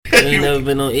ain't never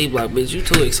been on E Block, bitch. You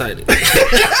too excited.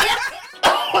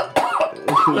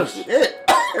 Shit.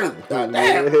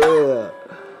 Goddamn. Yeah.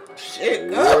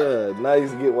 Shit, God. Yeah, now you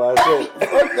get why I said.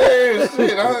 Fuck that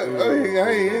shit. I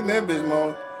ain't in that bitch,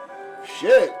 man.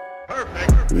 Shit.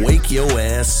 Wake your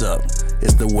ass up.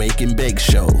 It's the Wake and Bake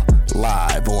Show,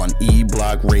 live on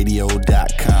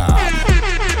eblockradio.com.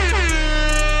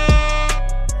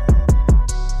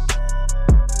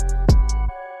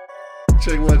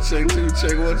 Check one, check two,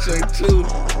 check one, check two.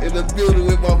 In the building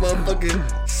with my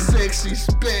motherfucking sexy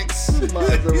specs.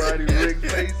 Maserati Rick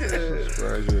faces.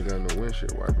 Surprised you ain't got no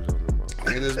windshield wipers on the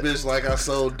motherfucker. And this bitch like I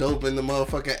sold dope in the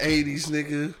motherfucking 80s,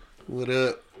 nigga. What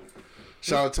up?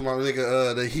 Shout out to my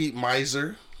nigga, the Heat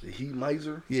Miser. The Heat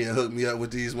Miser? Yeah, hooked me up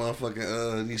with these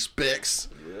motherfucking, these specs.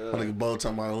 Yeah. My nigga Bo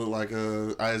talking about I look like,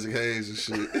 Isaac Hayes and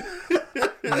shit.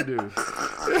 You do.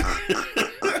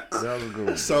 That was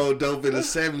good. Sold dope in the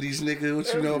 70s, nigga.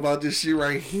 What you know about this shit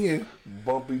right here?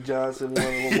 Bumpy Johnson,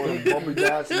 one of Bumpy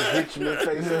Johnson's Richmond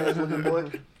face ass with the boy.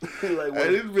 Like, Hey,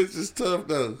 this bitch is tough,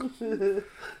 though.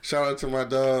 Shout out to my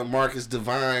dog, Marcus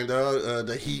Divine, dog,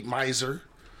 the Heat Miser.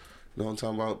 You know what I'm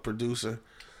talking about? Producer,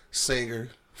 singer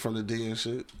from the D and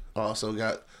shit. Also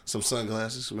got some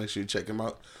sunglasses, so make sure you check him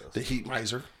out. The Heat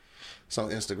Miser. It's on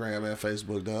Instagram and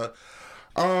Facebook, dog.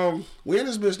 We in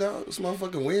this bitch, dog. It's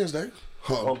motherfucking Wednesday.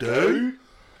 Hump day.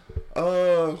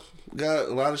 Got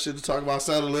a lot of shit to talk about.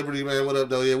 Sound of Liberty, man. What up,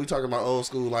 though? Yeah, we talking about old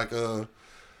school, like, yeah,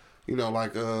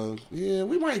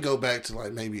 we might go back to,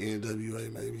 like, maybe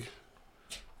NWA, maybe.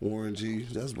 Warren G.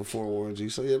 That's before Warren G.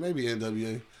 So, yeah, maybe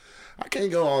NWA. I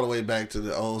can't go all the way back to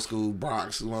the old school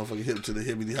Bronx, motherfucking hip to the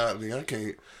hippity hop thing. I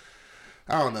can't.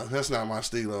 I don't know. That's not my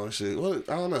stilo and shit. What?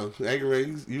 I don't know. Angry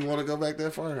Ray, you want to go back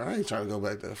that far? I ain't trying to go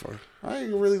back that far. I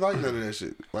ain't really like none of that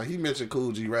shit. Like, he mentioned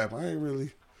Cool G rap. I ain't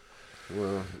really.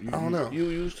 Well, I don't know. you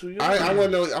was too young. I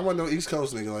wasn't no East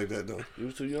Coast nigga like that, though. You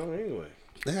was too young anyway.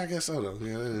 Yeah, I guess so, though.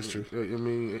 Yeah, that is true. I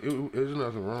mean, there's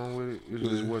nothing wrong with it. It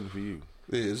just wasn't for you.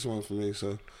 Yeah, this one for me,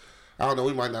 so. I don't know.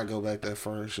 We might not go back that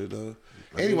far and shit, though.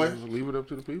 I Anyway. leave it up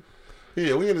to the people.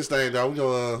 Yeah, we in this thing, dog. We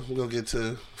gonna get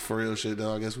to for real shit,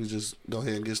 dog. I guess we just go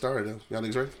ahead and get started, though. Y'all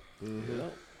niggas ready? Mm-hmm.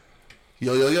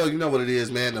 Yo, you know what it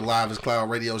is, man. The Live is Cloud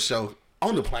radio show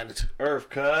on the planet Earth,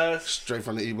 cuz. straight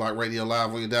from the E-Block Radio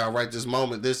Live on your dial right this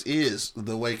moment. This is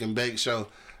the Wake and Bake Show.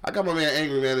 I got my man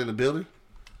Angry Man in the building.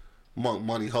 Monk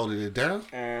Money holding it down.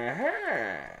 And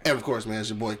of course, man, it's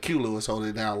your boy Q Lewis holding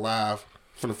it down live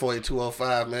from the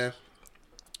 48205, man.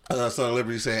 Son of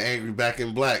Liberty saying Angry back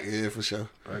in black. Yeah, for sure.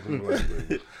 Back in black,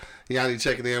 baby. Yanni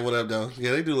checking in. What up, though?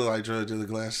 Yeah, they do look like drug dealer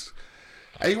glasses.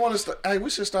 Hey, you want to? Hey, we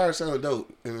should start selling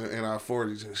dope in our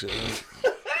 40s and shit.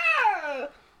 Right?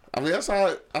 I mean, that's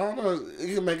how. I don't know.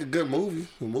 You can make a good movie,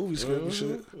 script and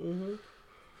shit.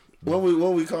 What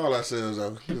we call ourselves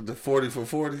though? The 40 for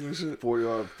 40 and shit.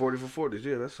 40 for 40s.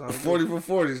 Yeah, that sounds 40 for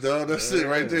 40s, dog. That's it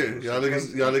right there. Y'all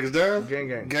niggas down?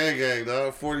 Gang. Gang,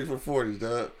 dog. 40 for 40s,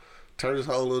 dog. Turn this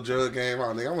whole little drug game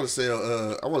on, nigga. I want to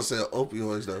sell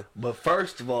opioids though. But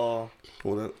first of all,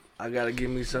 What up? I gotta give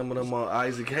me some of them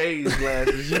Isaac Hayes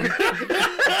glasses.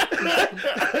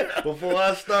 Before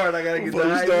I start, I gotta get the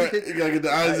Isaac. You gotta get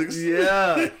the Isaacs.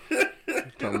 Yeah.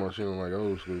 Talking about you don't like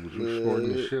old school, but you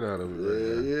sporting the shit out of it right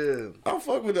now. Yeah. I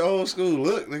fuck with the old school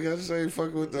look, nigga. I just ain't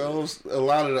fucking with a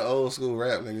lot of the old school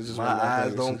rap, nigga. Just My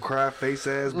eyes don't cry, face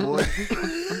ass boy.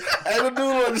 Hey, what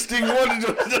dude like the Stevie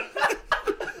Wonder?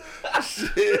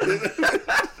 Shit.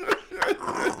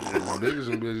 Niggas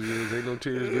and bitches, ain't no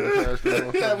tears getting past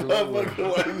that That motherfucker.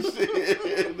 motherfucker like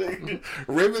shit, nigga.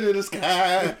 Ribbon in the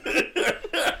sky.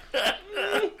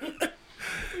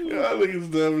 Y'all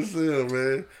niggas dumb as hell,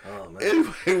 man. Oh, man.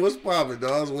 Anyway, what's poppin',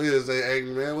 dog? It's Wednesday,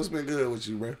 Angry Man. What's been good with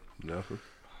you, bro? Nothing.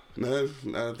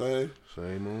 Nothing? Not a thing?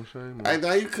 Same old. Hey,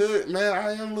 now you could, man.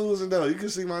 I am losing, though. You can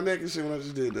see my neck and shit when I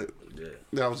just did that. Yeah.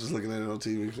 I was just looking at it on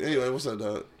TV. Anyway, what's up,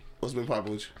 dog? What's been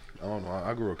poppin' with you? I don't know.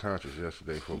 I grew a conscience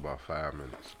yesterday for about 5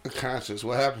 minutes. Conscious.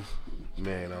 What happened?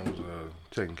 Man, I was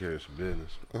taking care of some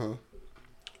business. Uh-huh.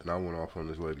 And I went off on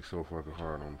this lady so fucking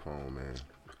hard on the phone, man,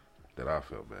 that I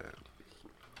felt bad.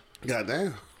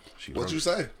 Goddamn. What'd you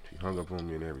say? She hung up on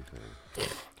me and everything.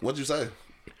 What'd you say?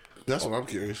 That's what I'm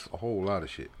curious. A whole lot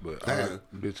of shit. But I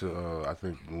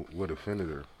think what offended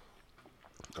her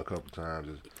a couple times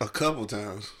is... A couple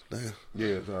times? Damn.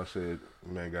 Yeah, so I said,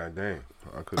 man, goddamn.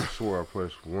 I could have swore I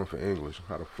pressed one for English.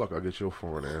 How the fuck I get your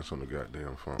foreign ass on the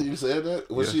goddamn phone? You said that?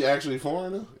 Was Yes. she actually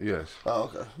foreigner? Yes. Oh,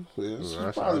 okay. Yeah, she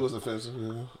That's probably right. was offensive.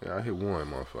 Yeah. Yeah, I hit one,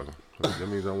 motherfucker. So that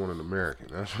means I want an American.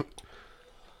 That's what...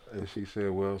 And she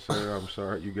said, well, sir, I'm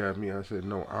sorry you got me. I said,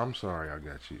 no, I'm sorry I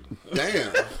got you.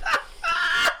 Damn.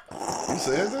 You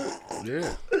said that?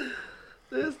 Yeah.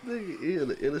 This nigga is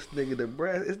the illest nigga in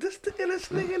Nebraska. Is this the illest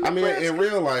nigga in Nebraska? I mean, in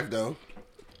real life though,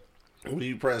 when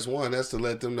you press 1, that's to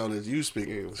let them know that you speak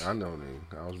English. I know,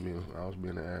 nigga. I was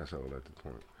being an asshole at the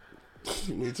point.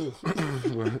 Me too.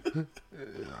 But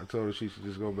I told her she should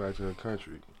just go back to her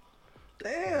country.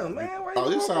 Damn, man. Why Oh,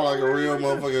 you going sound like a back real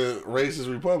there? motherfucking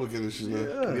racist Republican and shit.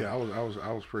 Yeah. Yeah,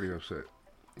 I was pretty upset.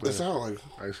 It sound like.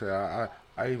 Like I said,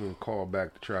 I even called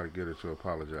back to try to get her to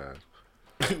apologize.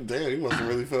 Damn, you must have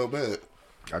really felt bad.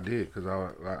 I did, cause I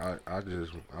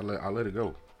let it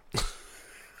go.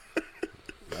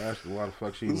 I asked her why the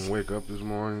fuck she even wake up this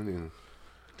morning, and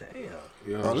Damn.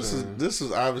 you know Oh, what I'm this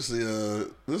was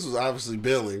obviously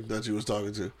billing that you was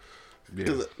talking to. yeah,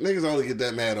 Because niggas only get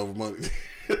that mad over money.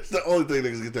 It's the only thing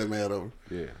niggas get that mad over.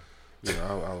 yeah. You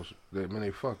know,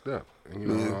 they fucked up, and you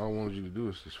know all I wanted you to do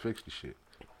is just fix the shit.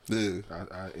 Yeah.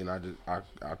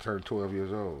 I turned 12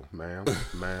 years old, ma'am,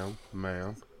 ma'am,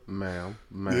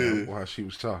 Yeah. while she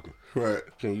was talking. Right.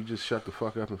 Can you just shut the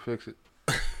fuck up and fix it?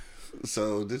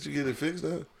 So, did you get it fixed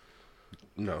though?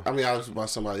 No, I mean, I was by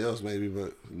somebody else maybe,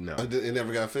 but no, it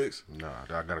never got fixed. no.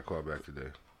 I got to call back today.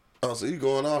 Oh, so you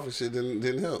going off and shit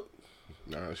didn't help.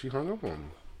 Nah, she hung up on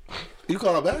me. You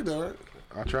called back though, right?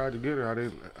 I tried to get her. I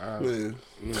didn't.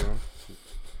 Yeah. You know,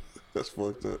 That's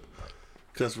fucked up.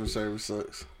 Customer service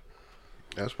sucks.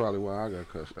 that's probably why I got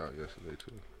cussed out yesterday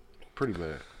too. Pretty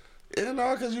bad. Yeah,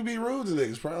 no, because you be rude to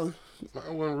niggas, probably. I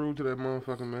wasn't rude to that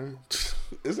motherfucking man.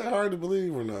 Is that hard to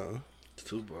believe or no? It's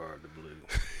super hard to believe.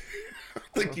 I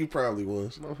think you probably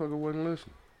was. Motherfucker wasn't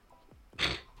listening.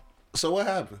 So what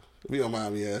happened? If you don't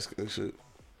mind me asking and shit.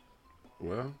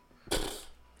 Well,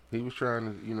 he was trying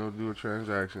to, you know, do a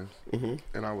transaction,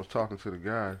 and I was talking to the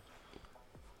guy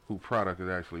who product it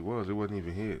actually was. It wasn't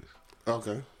even his.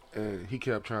 Okay. And he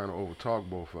kept trying to overtalk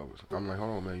both of us. I'm like,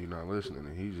 hold on, man, you're not listening.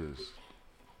 And he just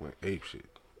went ape shit.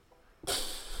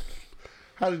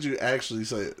 How did you actually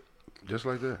say it? Just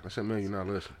like that. I said, man, you're not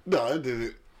listening. No, I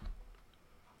didn't.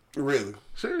 Really?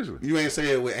 Seriously. You ain't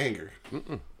say it with anger.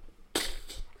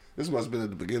 This must have been at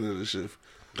the beginning of the shift.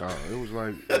 It was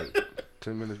like what,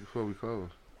 10 minutes before we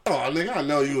closed. Oh, nigga, I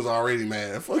know you was already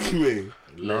mad. Fuck you mean?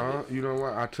 No, you know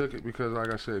what? I took it because,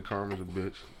 like I said, karma's a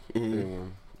bitch.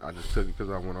 And I just took it because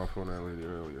I went off on that lady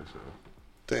earlier. So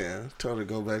Damn, told her to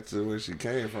go back to where she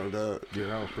came from, dog. yeah,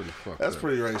 that was pretty fucked That's up.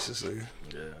 pretty racist, nigga.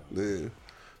 Yeah. Yeah.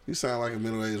 You sound like a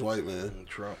middle-aged white man.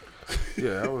 Trump.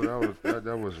 Yeah, that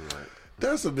wasn't right.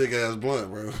 That's a big-ass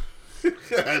blunt, bro.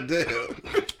 God damn.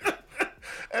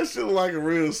 That shit look like a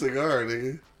real cigar,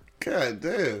 nigga. God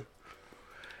damn.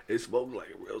 It smoked like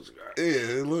a real cigar.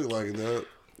 Yeah, it looked like it, dog.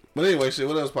 But anyway, shit,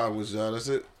 what else poppin' with y'all? That's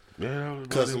it? Yeah, that was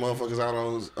Cussing motherfuckers out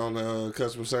on the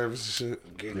customer service and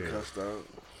shit. Getting cussed out.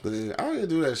 But yeah, I don't even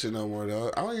do that shit no more,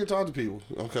 dog. I don't even talk to people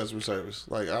on customer service.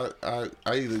 Like, I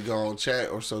either go on chat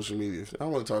or social media. I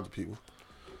don't want to talk to people.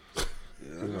 Yeah,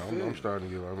 You know, I'm starting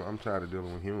to get. I'm tired of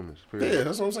dealing with humans. Yeah, Period.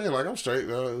 that's what I'm saying. Like, I'm straight,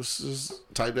 dog. It's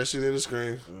just type that shit in the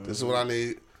screen. This is what I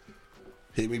need.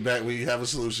 Hit me back when you have a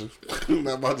solution. I'm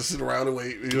not about to sit around and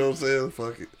wait. You know what I'm saying?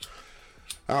 Fuck it.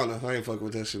 I don't know. I ain't fucking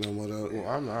with that shit no more, dog. Well,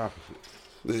 I'm the opposite.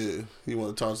 Yeah, you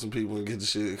want to talk to some people and get the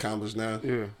shit accomplished now?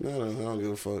 Yeah. No, I don't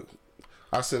give a fuck.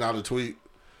 I sent out a tweet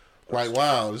like,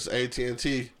 "Wow, this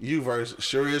AT&T U-verse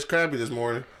sure is crappy this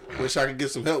morning. Wish I could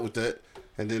get some help with that."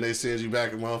 And then they send you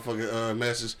back a motherfucking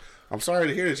message. "I'm sorry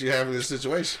to hear that you're having this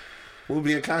situation. We'll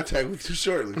be in contact with you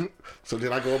shortly." So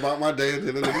then I go about my day and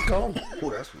then the nigga call me. Oh,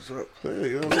 that's what's up. Yeah,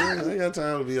 you know what I'm saying? I ain't got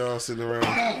time to be all sitting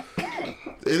around.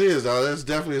 It is, though. That's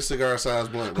definitely a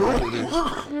cigar-sized blunt, bro. It is.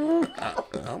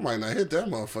 I might not hit that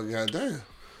motherfucker. Goddamn.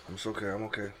 It's okay. I'm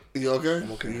okay. You okay?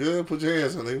 I'm okay. You good? Put your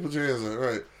hands on it. Put your hands on it.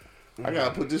 Right. I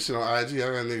gotta put this shit on IG. I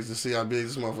got niggas to see how big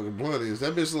this motherfucking blunt is.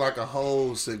 That bitch is like a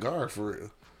whole cigar for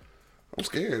real. I'm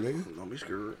scared, nigga. Don't be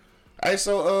scared. Hey,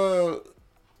 so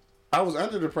I was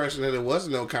under the impression that there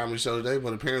wasn't no comedy show today,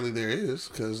 but apparently there is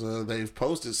because they've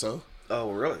posted so.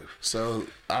 Oh, really? So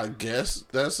I guess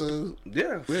that's a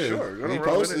Yeah, yeah. sure. Gonna He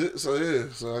roll with posted it, so yeah.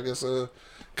 So I guess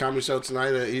comedy show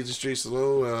tonight at Easy Street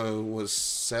Saloon was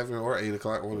 7 or 8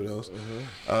 o'clock, one of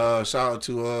those. Shout out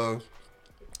to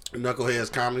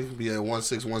Knuckleheads Comedy, be at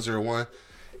 16101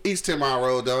 East 10 Mile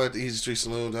Road, dog, at the Easy Street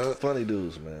Saloon, dog. Funny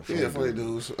dudes, man. Funny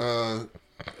dudes.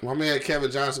 My man Kevin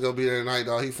Johnson gonna be there tonight,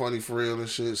 dog. He funny for real and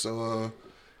shit. So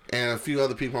and a few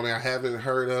other people on there I haven't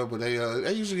heard of, but they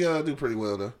usually do pretty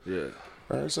well though. Yeah.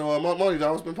 All right, so Money,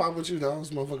 dog, what's been popping with you, dog? It's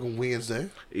motherfucking Wednesday.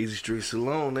 Easy Street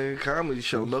Saloon, nigga, comedy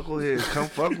show, Knuckleheads, come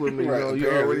fuck with me. Right, You know, you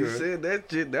apparently, already right. said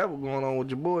that shit. That was going on with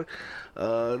your boy.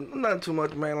 Not too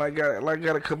much, man.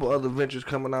 Got a couple other ventures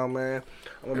coming out, man.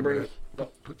 I'm gonna bring it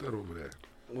Put that over there.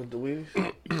 with the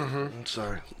Wheaties. I'm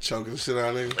sorry. Choking the shit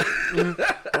out of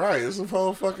nigga. right. It's a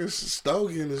whole fucking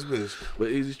stogie in this bitch. But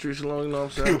Easy Street Salon, you know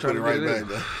what I'm saying? I'm Put trying it to right get it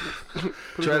back in.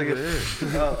 though. Trying to get it.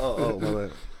 Oh, my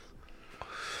bad.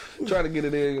 Trying to get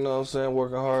it in, you know what I'm saying?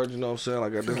 Working hard, you know what I'm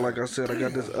saying? Like I said, I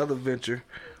got this other venture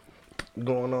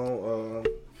going on.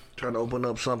 Trying to open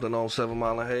up something on 7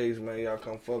 Mile and Hayes, man. Y'all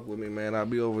come fuck with me, man. I'll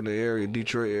be over in the area,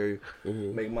 Detroit area.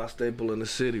 Make my staple in the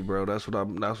city, bro. That's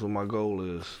what my goal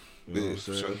is. You know what I'm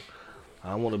saying? Sure.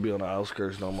 I don't want to be on the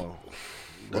outskirts no more.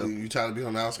 Well, you trying to be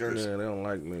on the outskirts? Yeah, they don't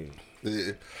like me.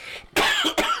 Yeah.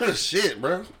 Shit,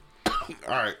 bro.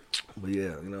 All right. But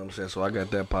yeah, you know what I'm saying? So I got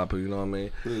that popping, you know what I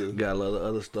mean? Yeah. Got a lot of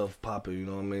other stuff popping, you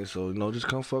know what I mean? So, just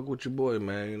come fuck with your boy,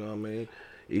 man, you know what I mean?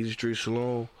 Easy Street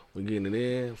Saloon, we getting it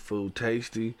in, food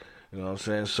tasty, you know what I'm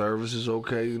saying? Service is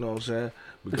okay, you know what I'm saying?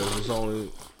 Because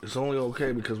it's only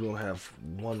okay because we don't have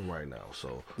one right now.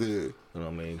 So, Yeah. you know what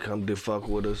I mean? Come to fuck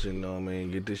with us, you know what I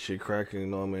mean? Get this shit cracking, you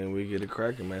know what I mean? We get it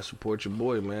cracking, man. Support your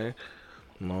boy, man.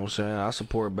 You know what I'm saying? I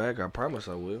support back. I promise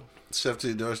I will. Chef to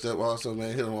your doorstep also,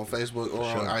 man. Hit him on Facebook or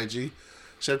Sure. on IG.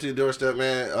 Chef to your doorstep,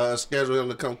 man. Schedule him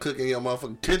to come cook in your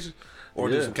motherfucking kitchen or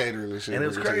do Yeah. some catering and shit. And it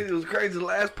was crazy. It was crazy. The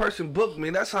last person booked me.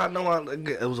 That's how I know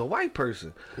it was a white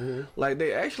person. Like,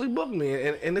 they actually booked me.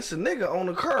 And it's a nigga on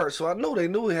the card. So I knew they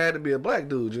knew it had to be a black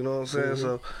dude. You know what I'm saying?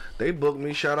 So they booked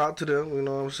me. Shout out to them. You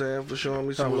know what I'm saying? For showing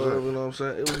me some love. You know what I'm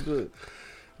saying? It was good.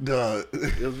 Duh.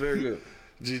 It was very good.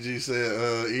 GG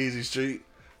said, Easy Street.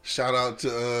 Shout out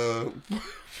to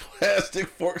Plastic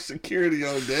Fork Security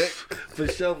on deck. For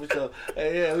sure, for sure.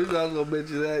 Hey, yeah, we was gonna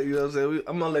mention that. You know what I'm saying?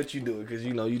 I'm gonna let you do it because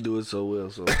you know you do it so well.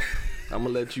 So I'm gonna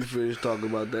let you finish talking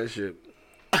about that shit.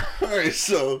 Alright,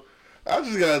 so I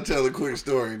just gotta tell a quick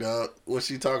story, dog. What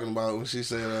she talking about when she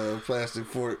said Plastic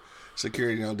Fork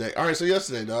Security on deck. Alright, so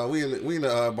yesterday, dog, we in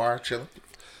the bar chilling.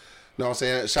 Know what I'm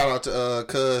saying? Shout out to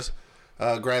Cuz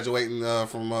graduating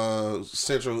from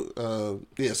Central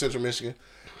Michigan.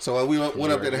 So we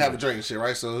went up there to have a drink and shit,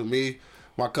 right? So me,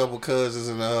 my couple cousins,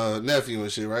 and nephew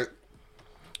and shit, right?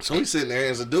 So we sitting there, and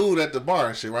there's a dude at the bar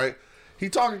and shit, right? He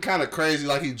talking kind of crazy,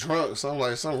 like he drunk. So I'm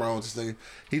like, something wrong with this nigga.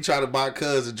 He tried to buy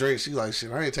Cuz a drink. She like,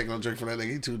 shit, I ain't taking no drink from that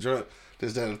nigga. He too drunk.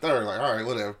 This, that, and the third. Like, all right,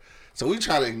 whatever. So we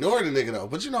try to ignore the nigga, though.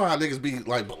 But you know how niggas be,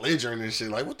 like, belligerent and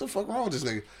shit. Like, what the fuck wrong with this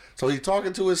nigga? So he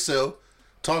talking to himself,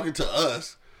 talking to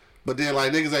us. But then,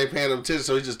 like, niggas ain't paying him attention,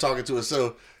 so he just talking to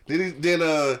himself.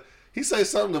 Then he say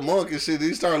something to Monk and shit. Then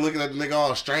he started looking at the nigga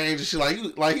all strange and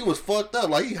shit. Like he was fucked up.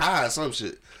 Like he high or some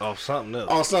shit. Off something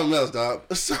else. On something else, dog.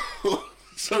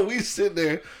 So we sit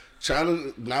there trying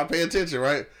to not pay attention,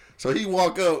 right? So he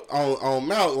walk up on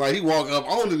Mount, like he walk up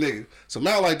on the nigga. So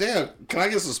Mount like, damn, can I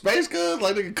get some space, cuz?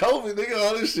 Like, nigga, COVID, nigga,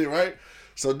 all this shit, right?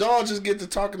 So dog just get to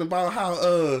talking about how,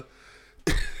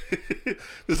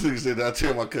 this nigga said, I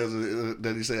tell my cousin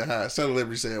that he said hi. Son of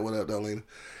Liberty said, what up, Darlene?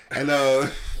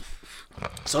 And,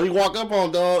 so he walk up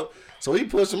on dog. So he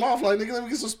pushed him off like, nigga, let me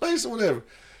get some space or whatever.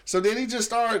 So then he just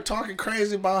started talking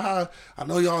crazy about how I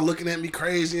know y'all looking at me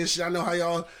crazy and shit. I know how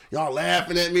y'all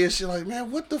laughing at me and shit. Like,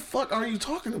 man, what the fuck are you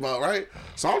talking about, right?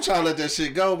 So I'm trying to let that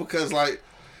shit go because, like,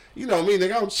 you know me,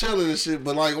 nigga, I'm chilling and shit.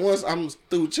 But, like, once I'm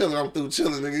through chilling,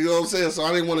 nigga. You know what I'm saying? So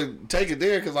I didn't want to take it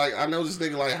there because, like, I know this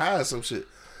nigga, like, high or some shit.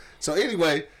 So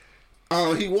anyway,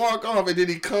 he walk off and then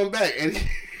he come back and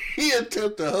he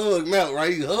attempt to hug Mel,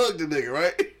 right? He hugged the nigga,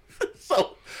 right?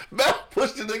 So Mel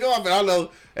pushed the nigga off, and I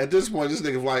know at this point this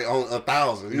nigga's like on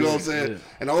 1,000. You know what I'm saying? Yeah.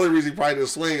 And the only reason he probably didn't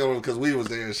swing on him because we was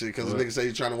there and shit. Because the nigga say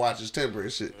he's trying to watch his temper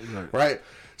and shit, right?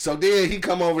 So then he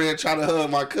come over here and try to hug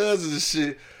my cousins and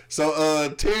shit. So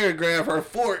Terry grabbed her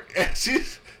fork and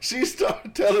she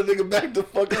started telling the nigga back the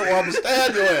fuck up or I'm gonna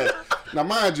stab your ass. Now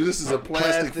mind you, this is a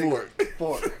plastic fork,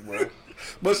 bro.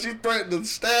 But she threatened to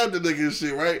stab the nigga and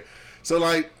shit, right? So,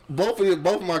 like, both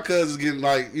of my cousins getting,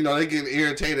 like, you know, they getting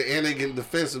irritated and they getting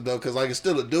defensive, though, because, like, it's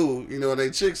still a dude, you know, and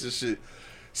they chicks and shit.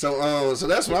 So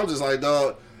that's what I'm just like,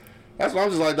 dog.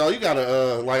 You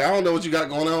gotta, like, I don't know what you got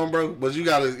going on, bro, but you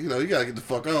gotta get the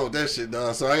fuck on with that shit,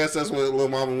 dog. So I guess that's when little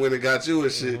mama went and got you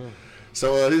and shit. Mm-hmm.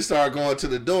 So he started going to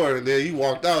the door, and then he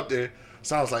walked out there.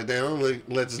 So I was like, damn, I'm gonna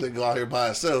let this nigga go out here by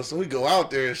himself. So we go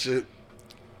out there and shit.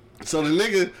 So the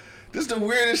nigga, this is the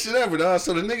weirdest shit ever, dog.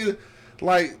 So the nigga,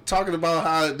 like, talking about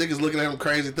how niggas looking at him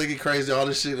crazy, thinking crazy, all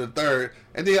this shit in the third.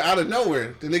 And then out of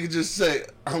nowhere, the nigga just say,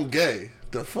 I'm gay.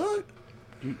 The fuck?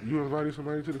 You invited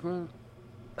somebody to the club?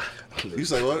 You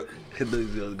say what? I knew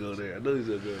he was gonna go there.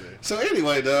 So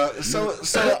anyway, dog. So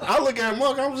I look at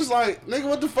Monk, I'm just like, nigga,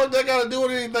 what the fuck that got to do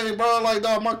with anything, bro? Like,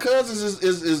 dog, my cousins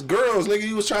is girls, nigga.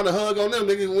 You was trying to hug on them,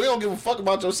 nigga. We don't give a fuck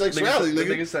about your sexuality,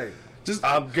 nigga. Nigga say, just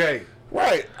I'm gay.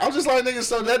 Right. I'm just like, nigga,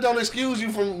 so that don't excuse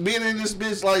you from being in this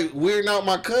bitch, like, weirding out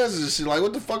my cousins and shit. Like,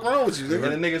 what the fuck wrong with you,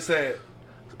 nigga? And the nigga said,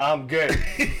 I'm gay.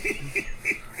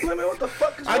 Like, man, what the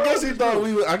fuck is I wrong guess he with thought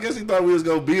this we. I guess he thought we was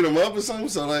gonna beat him up or something.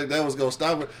 So like that was gonna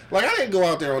stop it. Like I didn't go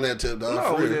out there on that tip, dog.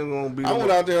 No, for we real. didn't gonna beat I him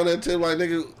went up. out there on that tip, like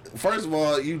nigga. First of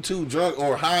all, you too drunk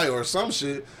or high or some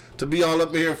shit to be all up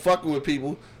in here fucking with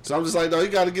people. So I'm just like, no, you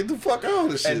got to get the fuck out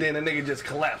of this shit. And then the nigga just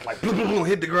collapsed, like, boom, boom, boom,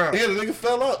 hit the ground. Yeah, the nigga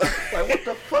fell up. Like, what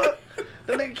the fuck?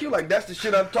 The nigga Q like, that's the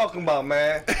shit I'm talking about,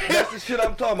 man. That's the shit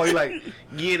I'm talking about. He like,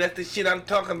 yeah, that's the shit I'm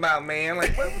talking about, man.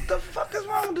 Like, what the fuck is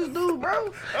wrong with this dude,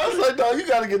 bro? I was like, dog, you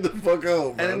got to get the fuck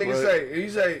out, bro. And the nigga he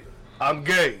say, I'm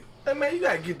gay. Hey, man, you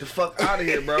got to get the fuck out of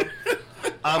here, bro.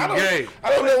 I'm gay.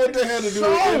 I don't know what that had to do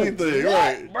with anything, what,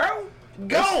 right? bro?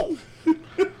 Go.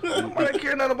 Nobody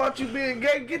care nothing about you being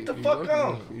gay. Get the fuck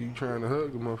on. You trying to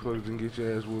hug the motherfuckers and get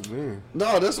your ass whooped in.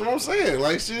 No, that's what I'm saying.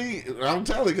 Like, I'm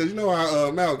telling you, because you know how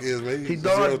Malk is, man. He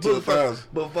dodged bullets,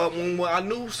 but when I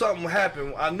knew something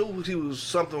happened, I knew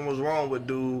something was wrong with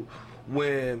dude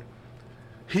when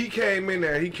he came in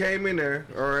there.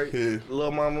 All right. Yeah.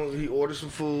 Little mama, he ordered some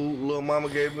food. Little mama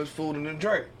gave him his food and a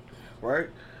drink. Right.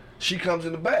 She comes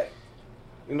in the back.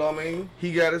 You know what I mean?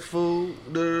 He got his food.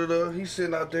 He's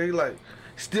sitting out there. He like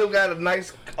still got a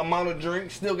nice amount of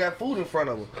drink. Still got food in front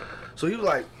of him. So he was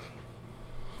like,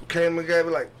 came and gave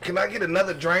me like, can I get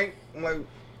another drink? I'm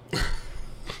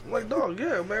like, dog,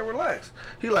 yeah, man, relax.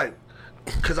 He like,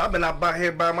 cause I've been out by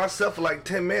here by myself for like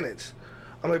 10 minutes.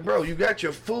 I'm like, bro, you got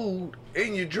your food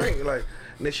and your drink. Like,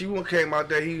 and then she came out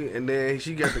there. And then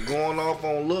she got to going off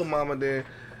on Lil Mama. Then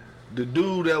the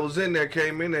dude that was in there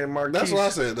came in there, Marquise. That's what I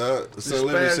said, dog. So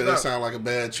let me say that sound like a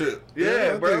bad trip.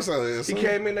 Yeah, bro. I think so, yeah. He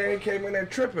came in there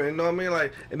tripping, you know what I mean?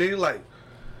 Like, and then he like,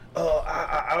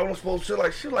 I don't supposed to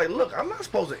like, she like, look, I'm not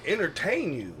supposed to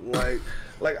entertain you.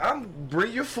 Like I'm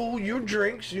bring your food, your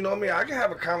drinks, you know what I mean? I can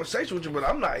have a conversation with you, but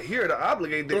I'm not here to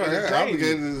obligate to entertain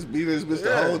obligated you. to be this bitch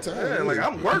the whole time. Yeah, like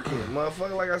I'm working,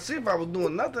 motherfucker. Like I see if I was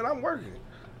doing nothing, I'm working.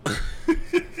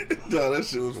 No, that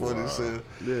shit was funny as hell.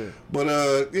 Yeah.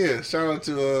 But yeah, shout out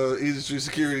to Easy Street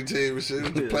security team and shit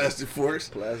with the plastic forks.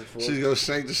 Plastic forks. She's gonna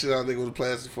shank the shit out of nigga with a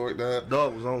plastic fork, dog.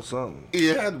 Dog was on something.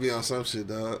 Yeah, it had to be on some shit,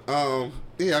 dog.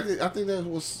 Yeah, I think that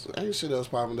was ain't shit else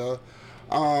popping, dog.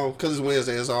 Cause it's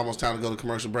Wednesday, it's almost time to go to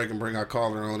commercial break and bring our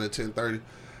caller on at 10:30.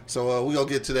 So we gonna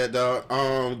get to that,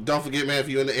 dog. Don't forget, man, if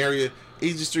you're in the area,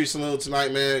 Easy Street Saloon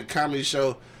tonight, man, comedy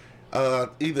show.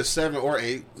 Either 7 or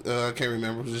 8, I can't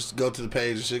remember. Just go to the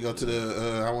page and shit. Go to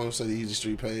the I want to say the Easy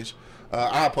Street page.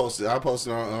 I'll post it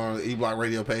on the E-Block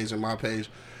Radio page and my page,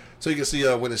 so you can see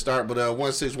when it start. But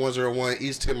 16101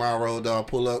 East 10 Mile Road, dog.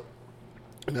 Pull up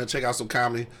and check out some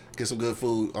comedy, get some good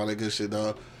food, all that good shit,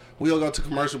 dog. We'll go to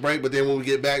commercial break, but then when we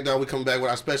get back, dog, we come back with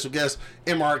our special guest,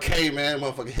 MRK, man,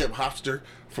 motherfucking hip hopster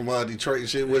from Detroit and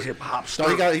shit. Hip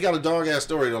hopster. He got a dog ass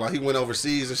story though. Like he went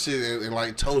overseas and shit and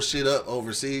like tore shit up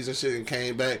overseas and shit and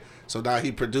came back. So now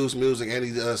he produced music and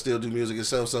he still do music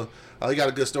himself. So he got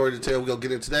a good story to tell. We gonna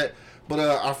get into that. But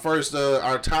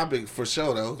our topic for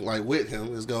show though, like with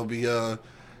him, is gonna be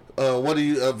what do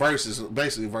you versus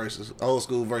old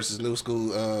school versus new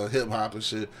school hip hop and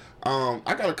shit.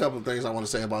 I got a couple of things I want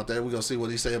to say about that. We're gonna see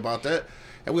what he say about that,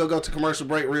 and we'll go to commercial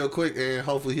break real quick, and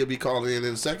hopefully he'll be calling in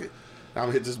a second. I'm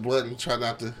gonna hit this blunt and try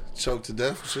not to choke to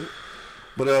death and shit.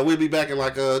 But we'll be back in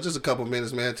like just a couple of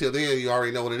minutes, man. Till then, you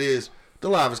already know what it is. The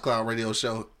Livest Cloud Radio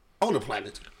Show on the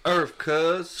planet Earth,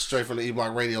 cuz. straight from the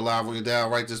E-Block Radio live on your dial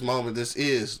right this moment. This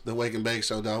is the Wake and Bake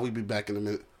Show, dog. We'll be back in a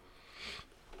minute.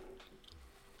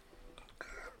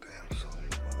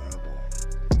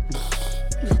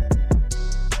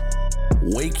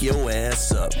 Wake your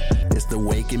ass up. It's the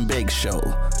Wake and Bake Show,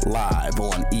 live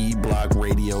on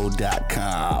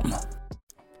eblockradio.com.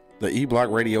 The E-Block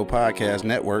Radio Podcast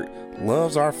Network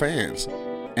loves our fans,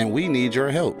 and we need your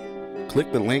help.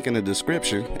 Click the link in the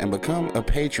description and become a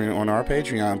patron on our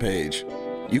Patreon page.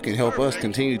 You can help us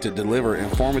continue to deliver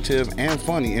informative and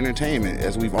funny entertainment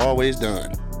as we've always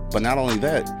done. But not only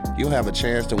that, you'll have a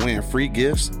chance to win free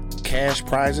gifts, cash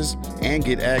prizes, and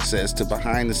get access to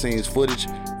behind-the-scenes footage,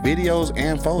 videos,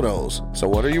 and photos. So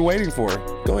what are you waiting for?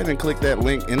 Go ahead and click that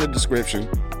link in the description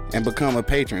and become a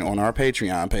patron on our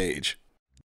Patreon page.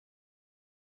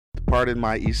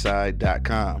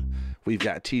 PardonMyEastside.com. We've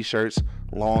got t-shirts,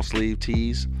 long sleeve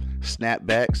tees,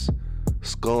 snapbacks,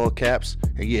 skull caps,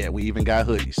 and yeah, we even got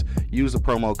hoodies. Use the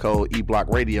promo code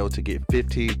eBlockRadio to get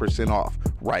 15% off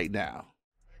right now.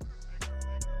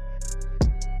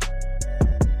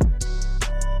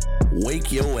 Wake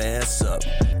your ass up.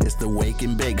 It's the Wake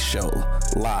and Bake Show,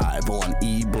 live on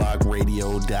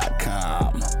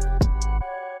eblockradio.com.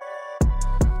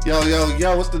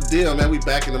 Yo, what's the deal, man? We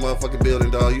back in the motherfucking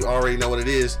building, dog. You already know what it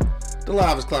is. The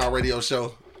Livest Cloud Radio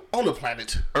Show on the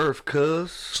planet. Earth,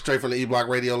 cuz. Straight from the E-Block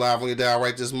Radio Live on your dial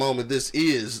right this moment. This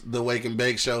is the Wake and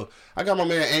Bake Show. I got my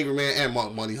man Angry Man and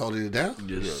Monk Money holding it down.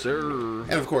 Yes, sir.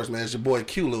 And of course, man, it's your boy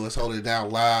Q Lewis holding it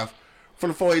down live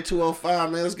from the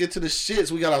 48205, man. Let's get to the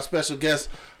shits. We got our special guest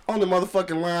on the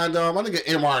motherfucking line, dog. My nigga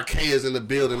MRK is in the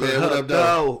building, man. What up,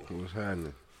 dog? What's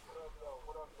happening?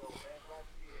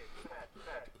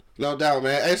 No doubt,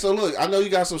 man. Hey, so look, I know you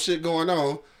got some shit going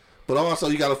on, but also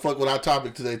you got to fuck with our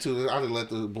topic today, too. I didn't let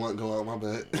the blunt go out, my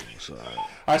bad. Sorry. All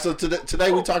right, so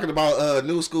today we're talking about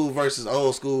new school versus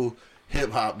old school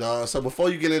hip-hop, dog. So before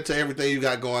you get into everything you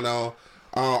got going on,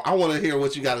 I want to hear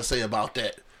what you got to say about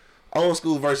that. Old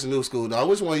school versus new school, dog.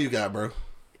 Which one you got, bro?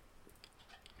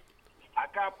 I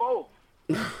got both.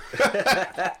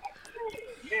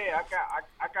 Yeah,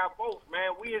 I got both,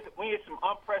 man. We in some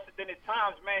unprecedented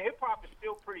times, man. Hip hop is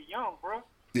still pretty young, bro.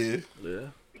 Yeah.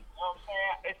 Yeah. You know what I'm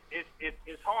saying?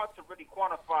 It's hard to really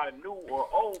quantify new or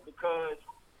old because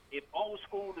if old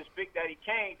school is Big Daddy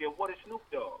Kane, then what is Snoop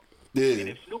Dogg? Yeah. And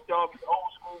if Snoop Dogg is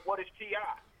old school, what is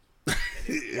T.I.? And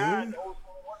if T.I. is old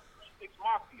school, what is 6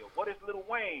 Mafia? What is Lil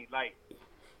Wayne? Like,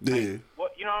 Yeah.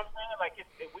 what, you know what I'm saying? Like,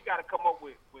 we got to come up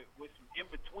with some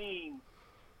in-between,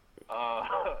 you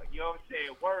know what I'm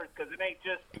saying, words, because it ain't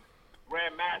just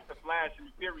Grandmaster Flash and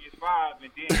Furious 5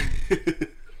 and then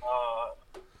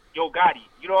Yo Gotti.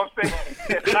 You know what I'm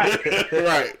saying? Like,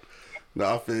 Right.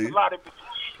 No, I feel a you. lot in between.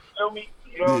 You feel me?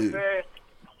 You know what I'm saying?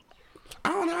 I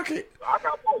don't know. I can't. I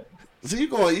got both. See, you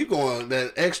going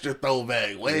that extra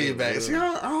throwback, way back. See,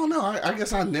 I don't know. I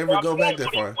guess I never go back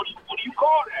that far. What do you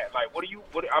call that? Like,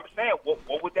 I'm saying,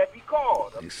 what would that be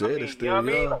called? He said it's still you know what I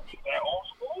mean? young. Like, is that old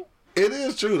school? It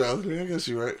is true, though. Yeah, I guess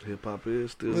you're right. Hip hop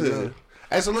is still Yeah. young.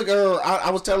 Hey, so look, I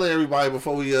was telling everybody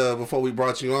before we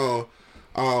brought you on,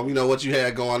 you know, what you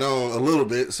had going on a little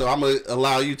bit. So I'm gonna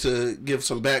allow you to give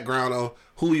some background on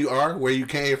who you are, where you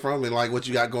came from, and like what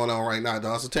you got going on right now,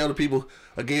 dog. So tell the people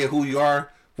again who you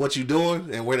are, what you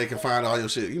doing, and where they can find all your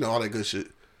shit. You know, all that good shit.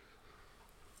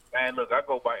 Man, look, I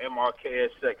go by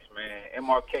MRKSX, man.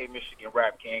 MRK, Michigan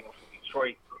Rap King. I'm from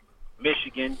Detroit,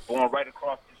 Michigan. Born right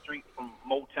across the street from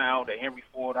Motown, the Henry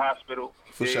Ford Hospital.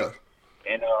 For sure.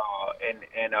 And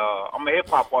I'm a hip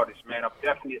hop artist, man. I'm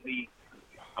definitely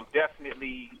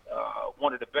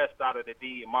one of the best out of the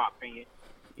D, in my opinion.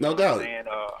 No doubt. And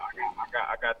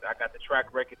I got the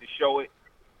track record to show it.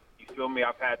 You feel me?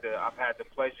 I've had the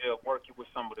pleasure of working with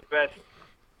some of the best,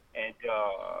 and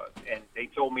they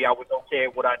told me I was okay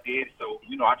at what I did, so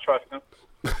you know I trust them.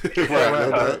 Right. No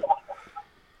doubt.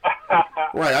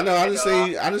 Right, I know. I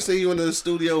just see you in the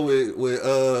studio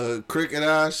with Cricket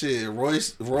Eye, shit,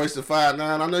 Royce the 5'9".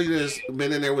 I know you just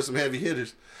been in there with some heavy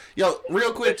hitters. Yo,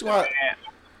 real quick, I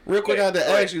had to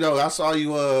ask you though. I saw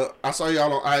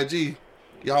y'all on IG.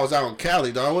 Y'all was out in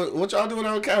Cali, dog. What y'all doing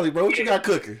out in Cali, bro? What you got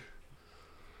cooking?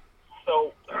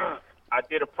 So I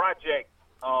did a project.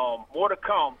 More to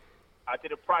come. I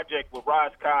did a project with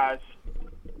Roz Kaz,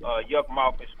 Yuck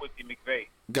Mouth, and Swifty McVeigh.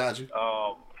 Got you.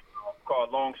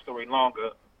 Called Long Story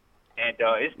Longer, and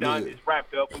it's done. Yeah. It's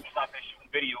wrapped up. We started shooting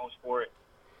videos for it,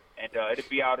 and it'll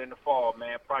be out in the fall,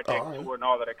 man. Project tour and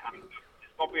all of that kind of stuff.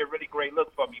 It's gonna be a really great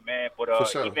look for me, man. But For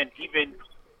sure. even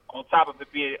on top of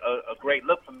it being a great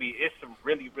look for me, it's some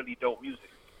really dope music.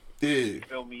 Yeah. You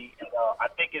feel me? And, I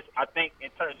think in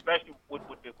terms, especially with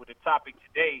the topic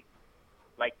today,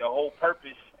 like the whole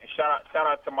purpose. And shout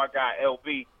out to my guy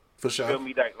LB. For sure. You feel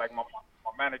me? Like my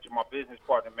manager, my business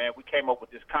partner, man, we came up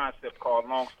with this concept called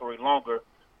Long Story Longer,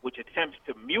 which attempts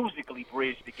to musically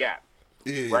bridge the gap.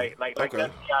 Yeah. Right? Like okay.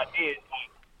 that's the idea.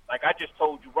 Like I just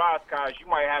told you, Roz Kaz, you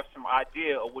might have some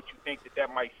idea of what you think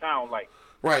that might sound like.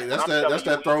 Right. That's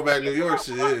that throwback New York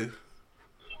shit. Yeah. You know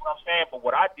what I'm saying? But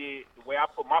what I did, the way I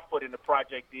put my foot in the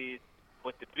project is,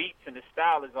 but the beats and the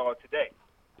style is all today.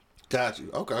 Got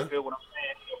you. Okay. You feel what I'm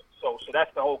saying? So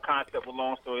that's the whole concept of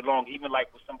Long Story Long. Even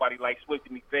like with somebody like Swifty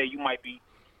McVeigh, you might be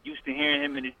used to hearing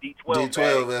him in his D12 D12,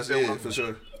 bag. that's it, for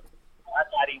sure.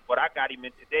 I got him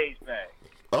in today's bag.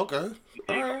 Okay.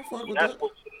 All right, fuck with That's that.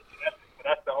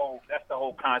 that's the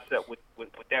whole concept with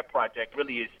that project.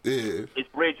 Really is it's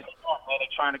bridging the gap, man. They're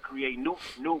trying to create new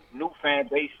fan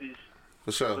bases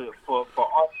For sure. for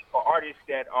artists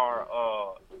that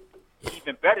are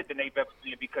even better than they've ever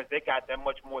been because they got that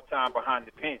much more time behind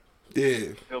the pen. Yeah.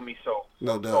 You feel me? So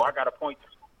No doubt. So I got a point to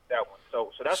that one. So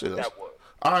that's Shit, what that was.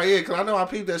 All right, yeah, because I know I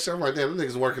peeped that shit. I'm like, damn, them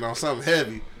niggas working on something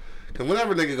heavy. Because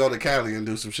whenever nigga go to Cali and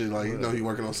do some shit, like, you know he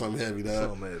working on something heavy,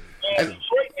 dog. So maybe. Man,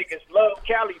 Detroit niggas love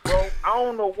Cali, bro. I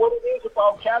don't know what it is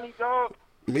about Cali, dog.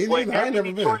 Me But neither. I ain't never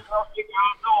every been. Detroit nigga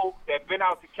I know that been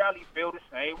out to Cali feel the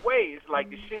same way. It's like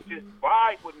the shit just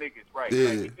vibe with niggas, right? Yeah.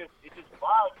 Like it just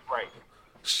vibes right.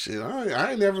 Shit,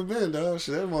 I ain't never been, dog.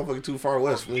 Shit, that motherfucker too far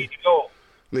west for You me. need to go.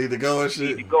 Need to go and You need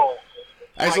shit. to go.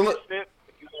 Hey, so If look, you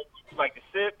like to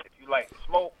sip, if you like to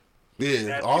smoke, yeah,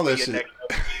 that's all gonna that be your shit.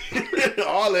 next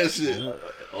All that shit.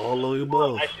 All of the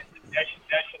above. That's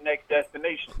your next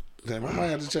destination. Damn, I might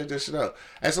have to check that shit out.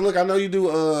 Hey, so look, I know you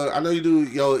do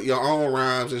your own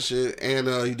rhymes and shit, and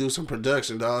you do some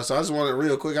production, dog. So I just wanted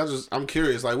real quick. I'm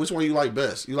curious, like, which one you like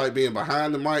best? You like being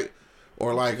behind the mic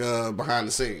or like behind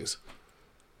the scenes?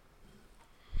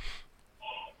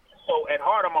 So at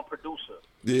heart, I'm a producer,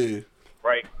 Yeah,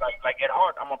 right? Like at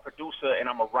heart, I'm a producer and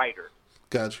I'm a writer.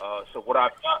 gotcha. So what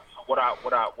I've done, what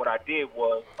I did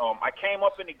was, I came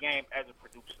up in the game as a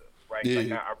producer, right? Yeah.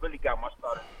 Like I really got my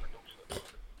start as a producer.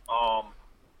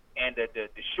 And the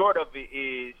short of it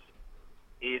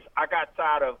is I got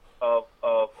tired of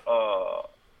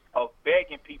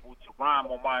begging people to rhyme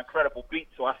on my incredible beat,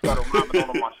 so I started rhyming on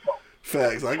them myself.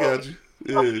 Facts, I got you.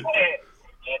 Yeah, And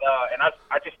I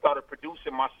just started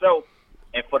producing myself,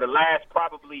 and for the last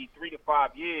probably 3 to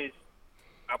 5 years,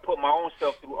 I put my own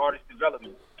self through artist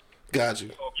development. got you.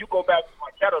 So if you go back to my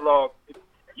catalog,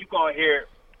 you're gonna hear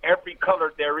every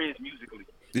color there is musically.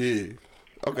 Yeah,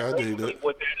 okay, I dig that.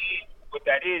 What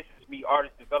that is me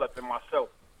artist developing myself.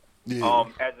 Yeah,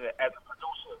 As a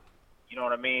producer, you know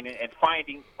what I mean, and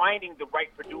finding the right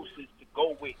producers to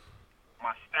go with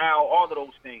my style, all of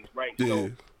those things, right? Yeah.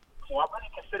 So I really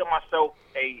consider myself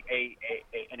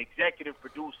an executive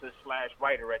producer /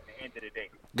 writer at the end of the day.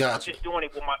 Gotcha. I'm just doing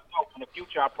it with myself. In the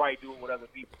future, I'll probably do it with other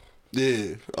people.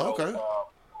 yeah, okay. I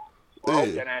hope Yeah.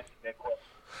 that answers that question.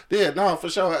 Yeah, no, for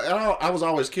sure. And I was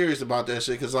always curious about that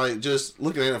shit because, like, just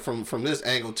looking at it from this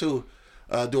angle too,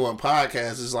 doing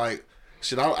podcasts is like,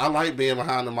 shit. I like being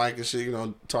behind the mic and shit, you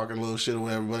know, talking a little shit or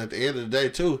whatever. But at the end of the day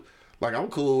too, like, I'm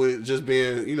cool with just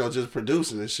being, you know, just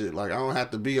producing and shit. Like, I don't have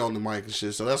to be on the mic and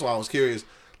shit. So that's why I was curious,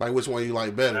 like, which one you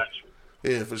like better.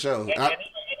 Yeah, for sure.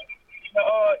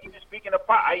 Even speaking of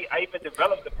I even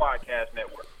developed the podcast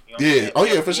network. You know what I'm Yeah. saying? Oh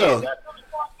yeah, for sure.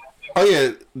 Oh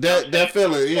yeah, that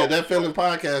So- feeling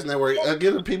podcast network.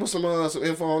 Give the people some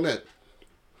info on that.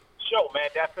 Show, man,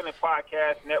 That Feeling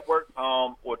Podcast Network,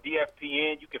 or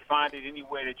DFPN. You can find it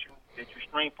anywhere that you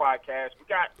stream podcasts. We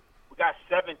got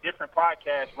 7 different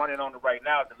podcasts running on it right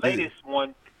now. The latest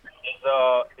one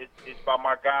is by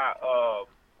my guy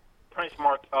Prince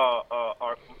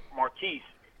Marquise.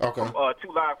 Okay. From,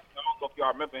 2 Live. I don't know if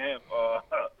y'all remember him.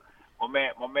 My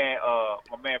man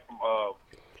from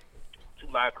 2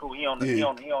 Live Crew. He on the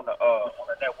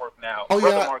network now. Oh,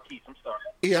 Brother yeah. Marquise. I'm sorry.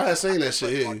 Yeah, I had seen that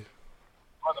shit. Yeah.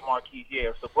 Brother Marquise,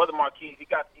 yeah. So Brother Marquise, he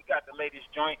got the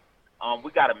latest joint.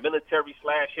 We got a military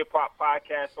 / hip hop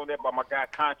podcast on there by my guy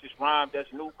Conscious Rhyme.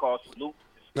 That's new, called Salute.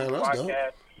 Man, that's dope.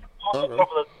 Those Okay. are a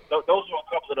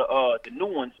couple of the new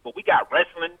ones. But we got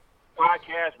wrestling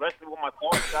podcast, wrestling with my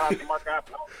boy. Shout out to my guy.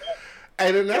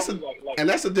 Hey, then that's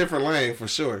a different lane for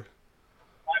sure.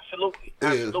 Absolutely, Yeah,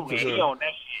 absolutely. for And he sure. on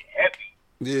that shit heavy.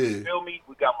 You Yeah. feel me?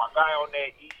 We got my guy on there,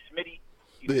 E. Smitty.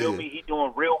 You feel Yeah. me? He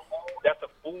doing real food. That's a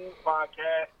food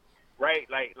podcast, right?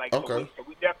 Like. Okay. So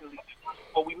we definitely,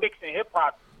 but we mixing hip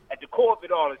hop. At the core of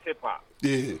it all is hip hop.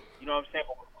 Yeah. You know what I'm saying?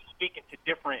 But we're speaking to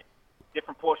different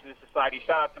portions of society.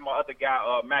 Shout out to my other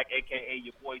guy, Mac, aka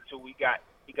your boy too. He got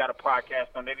a podcast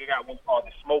on there. They got one called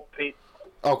The Smoke Pit.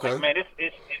 Okay. Like, man,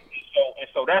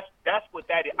 so that's what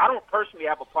that is. I don't personally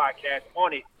have a podcast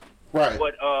on it, Right.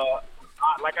 but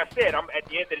like I said, I'm at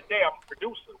the end of the day, I'm a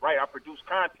producer, right? I produce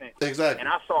content. Exactly. And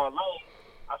I saw a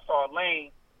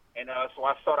lane, and so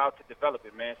I sought out to develop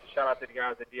it, man. So shout out to the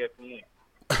guys at DFPN.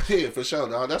 Yeah, for sure,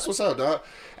 dog. That's what's up, dog.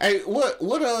 Hey,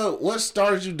 what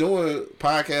started you doing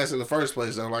podcasts in the first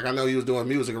place, though? Like, I know you was doing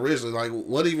music originally. Like,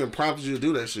 what even prompted you to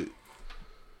do that shit?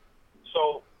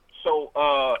 So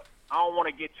I don't want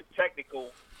to get too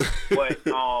technical, but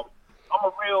I'm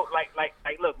a real like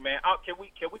look, man. Can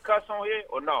we cuss on here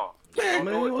or no? Man,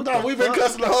 what No, the we've been fuck?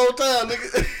 cussing the whole time,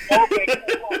 nigga. Okay,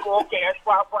 that's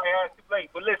why I probably asked you late.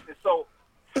 But listen, so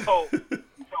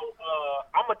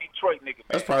I'm a Detroit nigga, man.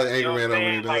 That's probably the angry You know man what I'm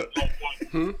over here,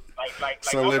 saying? dog. Like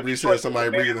Celebrity said somebody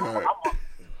breathing hard.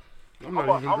 I'm not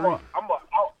even breathing. I'm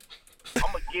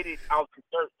a get it out the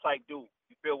dirt type dude.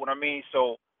 You feel what I mean?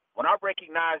 So when I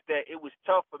recognized that it was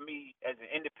tough for me as an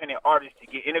independent artist to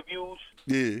get interviews,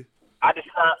 Yeah. I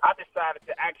decided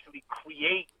to actually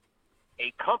create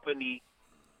a company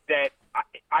that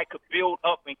I could build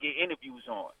up and get interviews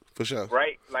on. For sure.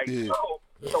 Right? Like, Yeah.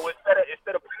 so instead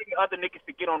of paying other niggas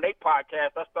to get on their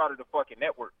podcast, I started a fucking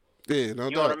network. Yeah, no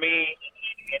You know what I doubt. mean?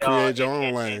 And, Create your own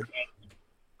and lane.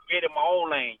 created my own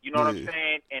lane. You know what I'm Yeah.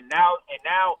 saying? And now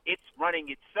it's running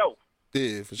itself.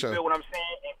 Yeah, for You feel sure. what I'm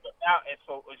saying? And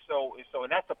so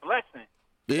that's a blessing.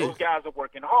 Yeah. Those guys are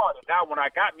working hard. And now when I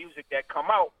got music that come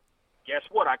out, guess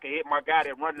what? I can hit my guy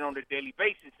that running on a daily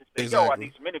basis and say, yo, I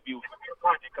need some interviews for your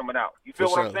project coming out. You feel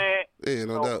what I'm saying? Yeah,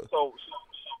 no doubt. So,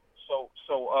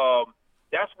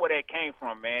 that's where that came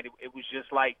from, man. It was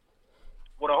just like,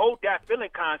 well, the whole that feeling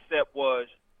concept was,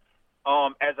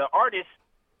 as an artist,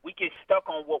 we get stuck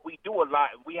on what we do a lot.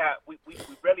 We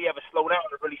rarely ever slow down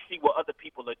to really see what other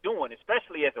people are doing,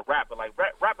 especially as a rapper. Like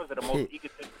rappers are the most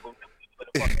egotistical people in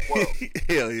the fucking world.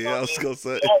 Hell yeah, I was gonna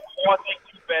say. We all think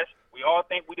we the best. We all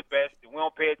think we the best, and we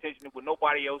don't pay attention to what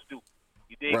nobody else do.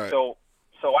 You dig? Right. So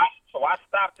I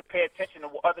stopped to pay attention to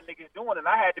what other niggas doing, and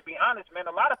I had to be honest, man.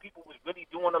 A lot of people was really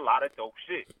doing a lot of dope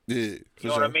shit. Yeah, you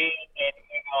know what I mean?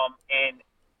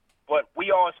 But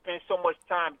we all spend so much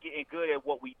time getting good at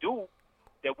what we do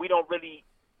that we don't really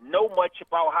know much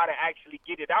about how to actually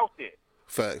get it out there.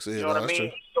 Facts. Yeah, you know what I that's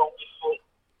mean? true.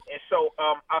 So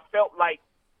I felt like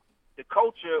the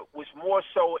culture was more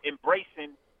so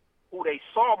embracing who they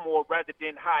saw more rather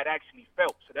than how it actually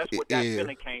felt. So that's what that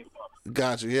feeling came from.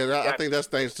 Gotcha. Yeah, I think that's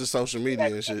thanks to social media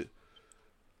and shit.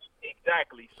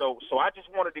 Exactly. So I just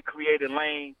wanted to create a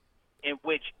lane in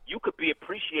which you could be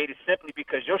appreciated simply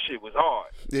because your shit was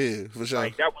hard. Yeah, for sure.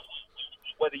 Like that was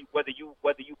whether you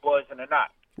buzzing or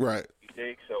not. Right. You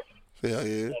dig? So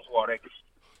yeah. That's why that.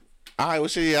 All right, well,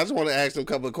 shit. Yeah, I just want to ask them a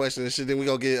couple of questions and shit. Then we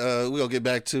gonna get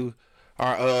back to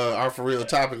our for real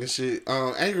topic and shit.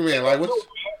 Angry Man, like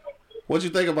what you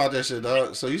think about that shit,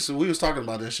 dog? So we was talking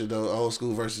about that shit though, old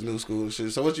school versus new school and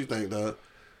shit. So what you think, dog?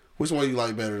 Which one you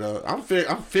like better, dog? I'm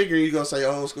figuring you gonna say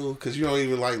old school because you don't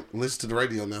even like listen to the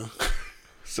radio now.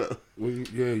 So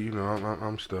yeah, you know,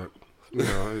 I'm stuck. You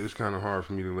know, it's kind of hard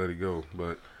for me to let it go.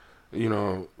 But you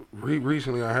know,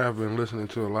 recently I have been listening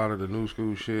to a lot of the new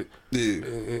school shit.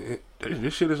 Yeah,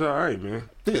 this shit is alright, man.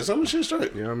 Yeah, some of the shit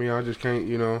straight. Yeah, I mean, I just can't,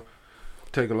 you know,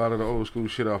 take a lot of the old school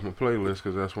shit off my playlist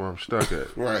because that's where I'm stuck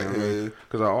at. Right. You know what I mean?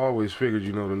 Because I always figured,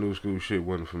 you know, the new school shit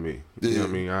wasn't for me. Yeah. You know what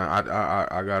I mean?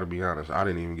 I got to be honest. I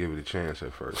didn't even give it a chance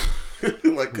at first.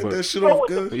 Like, cut that shit off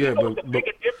good. Yeah, but the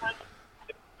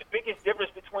biggest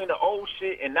difference between the old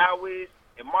shit and now is,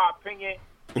 in my opinion,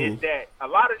 is that a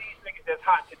lot of these niggas that's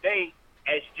hot today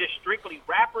as just strictly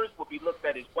rappers would be looked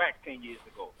at as whack 10 years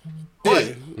ago.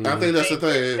 Yeah, I think that's the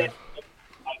thing.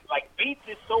 Like beats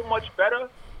is so much better,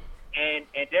 and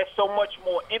there's so much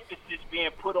more emphasis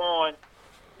being put on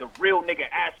the real nigga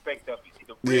aspect of it.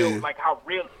 The real, like how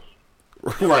real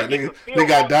it is. Right, nigga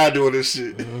got died doing this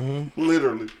shit.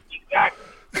 Literally. Exactly.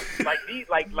 Like these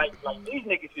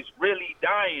niggas is really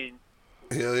dying.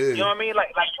 Hell yeah. You know what I mean?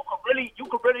 Like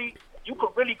you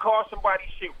could really call somebody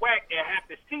shit whack and have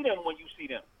to see them when you see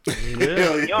them.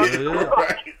 Hell yeah. You know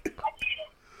what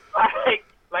I mean?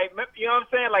 Like, you know what I'm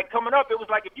saying? Like, coming up, it was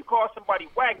like if you call somebody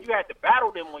whack, you had to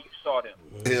battle them when you saw them.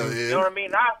 Hell yeah. You know what I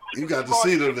mean? Now, you got to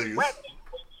see them niggas. Whack,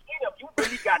 you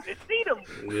really got to see them.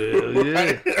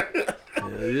 Yeah.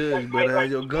 You better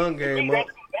have your gun game up.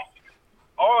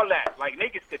 All that. Like,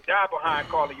 niggas could die behind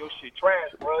calling your shit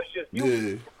trash, bro. It's just you.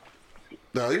 Yeah.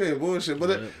 No, you ain't bullshit,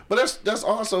 but that's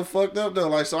also fucked up though.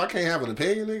 Like, so I can't have an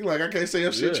opinion, nigga. Like, I can't say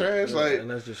your shit trash. Like, and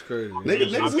that's just crazy.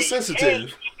 Niggas are sensitive. You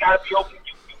just gotta be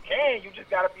okay. You just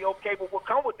gotta be okay with what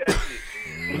come with that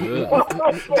shit.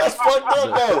 That's fucked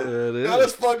up though. No,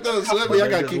 that's fucked up. So that means I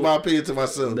gotta keep my opinion to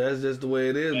myself. That's just the way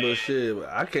it is. But shit,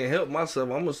 I can't help myself.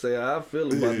 I'm gonna say how I feel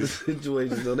about the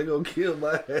situation. So they gonna kill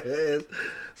my ass.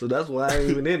 So that's why I ain't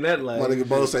even in that line. My nigga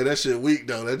Bo say that shit weak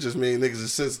though. That just means niggas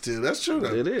is sensitive. That's true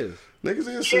though. It is. Niggas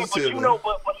is Yeah, sensitive. but you know,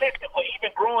 but listen, but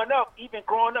even growing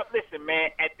up, listen,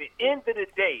 man. At the end of the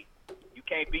day, you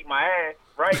can't beat my ass,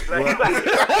 right? Hell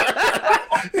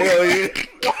yeah.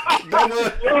 That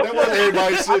wasn't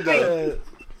everybody's shit though.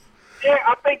 Yeah,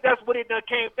 I think that's what it done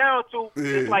came down to.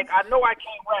 It's like, I know I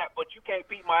can't rap, but you can't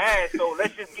beat my ass, so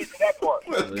let's just get to that part.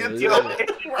 Let's get to that.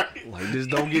 Right. Like,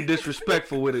 just don't get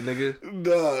disrespectful with it, nigga.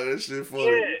 Nah, that shit funny.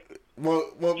 Yeah.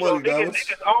 What money, dog?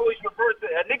 Niggas always revert to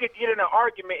a nigga get in an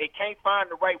argument and can't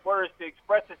find the right words to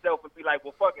express himself and be like,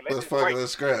 well, fuck it,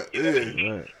 Let's scrap. Yeah.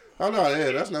 Right. Oh no,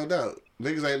 yeah, that's no doubt.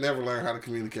 Niggas ain't never learned how to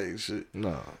communicate and shit.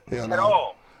 No. Hell At no.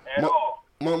 all. At all.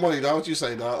 Money, dog. What you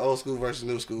say, dog? Old school versus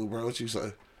new school, bro. What you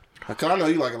say? Cause I know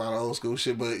you like a lot of old school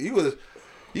shit, but you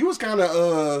was kind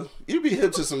of you be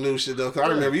hip to some new shit though. Cause I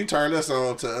remember you turned us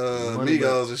on to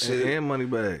Migos and shit and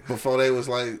Moneybagg before they was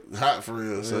like hot for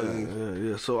real. So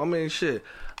yeah. So I mean, shit.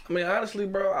 I mean, honestly,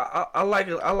 bro, I like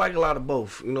it. I like a lot of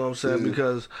both. You know what I'm saying?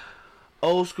 Because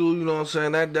old school, you know what I'm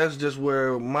saying? That's just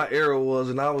where my era was,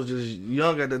 and I was just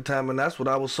young at the time, and that's what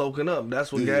I was soaking up.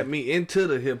 That's what got me into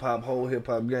the whole hip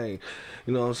hop game.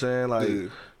 You know what I'm saying? Like,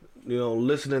 you know,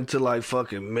 listening to like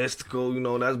fucking Mystical, you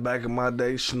know, that's back in my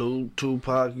day. Snoop,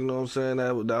 Tupac, you know what I'm saying?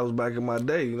 That was back in my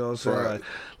day, you know what I'm saying? Right.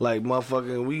 Like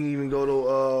motherfucking, we can even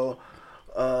go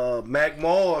to Mac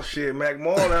Mall shit. Mac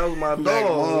Mall, that was my dog. You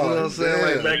know what I'm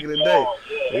saying? Like back in the day.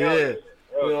 Yeah.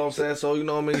 You know what I'm saying? So, you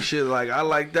know what I mean? Shit, like, I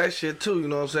like that shit too, you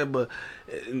know what I'm saying? But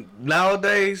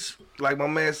nowadays, like my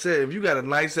man said, if you got a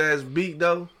nice ass beat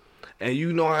though, and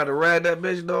you know how to ride that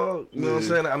bitch, dog, you know what I'm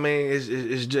saying? I mean,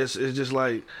 it's just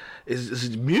like, it's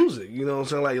music, you know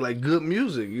what I'm saying? Like good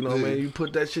music, you know what I mean? You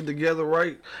put that shit together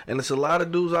right, and it's a lot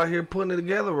of dudes out here putting it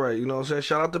together right, you know what I'm saying?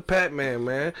 Shout out to Pat Man,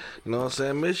 you know what I'm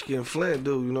saying? Michigan, Flint,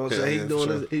 dude, you know what I'm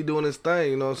saying? He doing his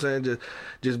thing, you know what I'm saying?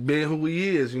 Just being who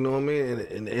he is, you know what I mean?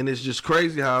 And it's just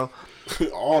crazy how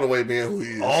all the way being who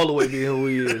he is. All the way being who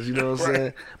he is, you know what I'm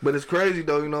saying? But it's crazy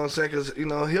though, you know what I'm saying? Because, you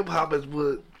know, hip hop is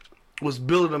what's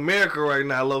building America right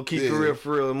now, low key, for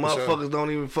real. And motherfuckers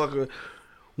don't even fucking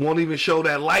won't even show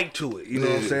that light to it. You know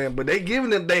what I'm saying? But they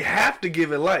have to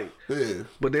give it light. Yeah.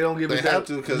 But they don't give it. They have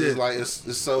to because it's like it's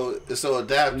so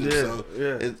adaptive. So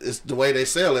it's the way they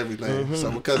sell everything.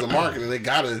 So because of marketing, they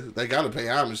gotta pay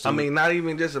homage to it. I mean, not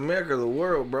even just America, the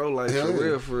world, bro. Like for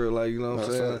real. Like, you know what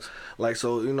I'm saying? Like,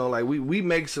 so, you know, like we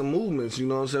make some movements, you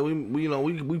know what I'm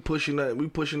saying? We pushing the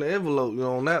envelope, you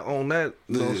know, on that,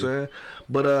 you know what I'm saying?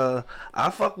 But I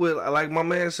fuck with, like my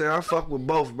man said, I fuck with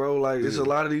both, bro. Like it's a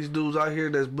lot of these dudes out here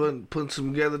that's putting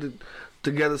some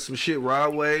together some shit,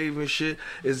 Rod Wave and shit.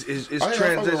 It's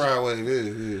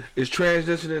transitioning. It's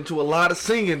transitioning into a lot of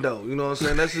singing though. You know what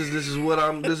I'm saying? This is what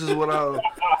I'm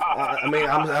I mean,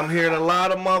 I'm hearing a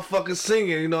lot of motherfucking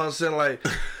singing, you know what I'm saying? Like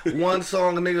one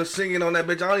song a nigga singing on that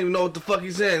bitch, I don't even know what the fuck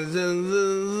he's saying.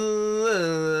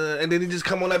 And then he just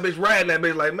come on that bitch riding that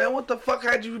bitch like, man, what the fuck,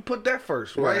 how'd you put that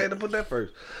first? Why you had to put that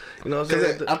first? You know what I'm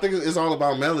saying? I think it's all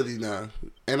about melody now.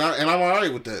 And I'm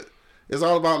alright with that. It's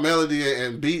all about melody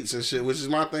and beats and shit, which is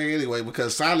my thing anyway,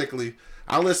 because sonically,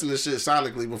 I listen to shit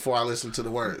sonically before I listen to the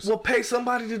words. Well, pay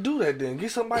somebody to do that then.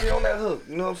 Get somebody on that hook.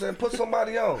 You know what I'm saying? Put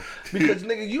somebody on. Because,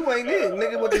 nigga, you ain't it.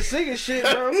 Nigga, with the singing shit,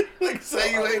 bro. Nigga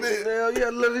say you ain't it. Hell yeah,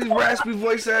 look, these raspy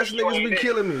voice ass niggas be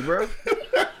killing me, bro.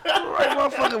 Right,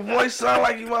 motherfucking voice sound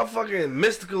like you motherfucking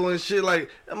Mystical and shit. Like,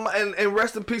 and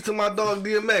rest in peace to my dog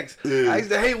DMX. Yeah. I used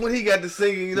to hate when he got to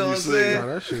singing, you know what I'm saying?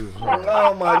 No, that shit was hard.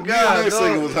 Oh my God. DMX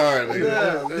singing was hard, nigga.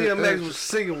 Yeah, DMX was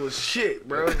singing was shit,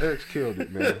 bro. X killed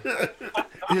it, man.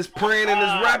 His praying and his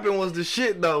rapping was the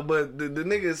shit though, but the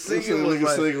nigga singing was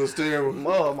like, singing was terrible.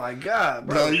 Oh my God,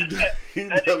 bro. No, that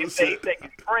nigga say he's taking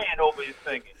praying over his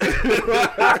singing.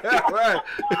 right.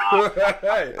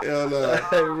 Hell no.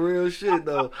 Hey, real shit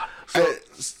though.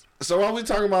 So while we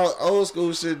talking about old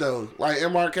school shit though, like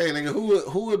MRK, nigga,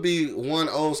 who would be one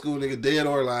old school nigga, dead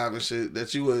or alive and shit,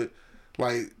 that you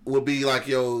would be like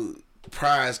your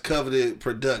prize coveted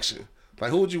production?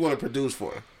 Like, who would you want to produce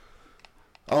for?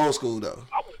 Old school though.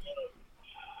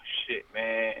 Shit,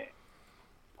 man.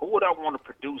 Who would I want to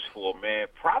produce for, man?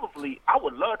 Probably, I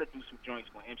would love to do some joints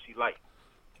with MC Lyte.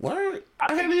 Word?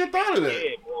 I hadn't even thought of that.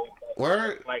 Yeah, bro.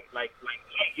 Word? Like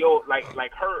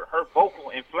her vocal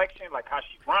inflection, like how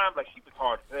she rhymed, like she was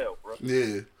hard as hell, bro.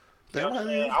 Yeah. I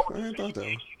hadn't thought that.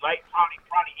 MC Lyte,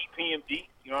 probably EPMD.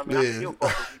 You know what I mean?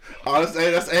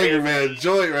 Yeah. That's Angry Man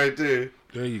joint right there.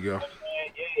 There you go.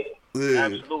 Yeah.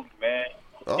 Absolutely, man.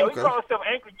 Okay. Yo, you call yourself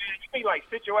Angry Man, you mean like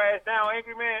sit your ass down,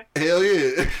 Angry Man? Hell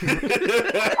yeah.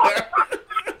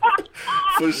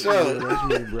 For sure. Yeah, that's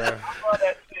me, bro.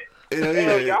 That shit. Hell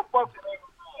yeah. Y'all fuck with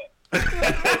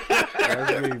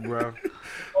That's me, bro.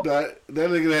 That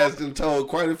nigga has been told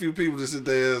quite a few people to sit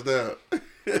their ass down.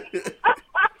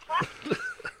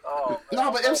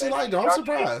 No, but MC Lyte though, I'm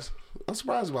surprised. I'm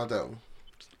surprised about that one.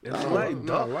 MC Lyte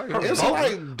dope. MC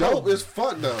Lyte dope as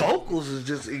fuck though. Vocals is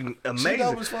just amazing. She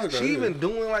dope as fuck though. She even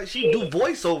doing she do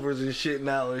voiceovers and shit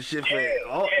now and shit for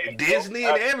Disney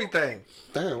and everything.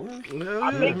 Damn. I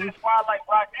think that's why I like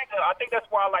Rod Digger. I think that's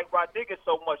why I like Rod Digger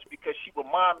so much, because she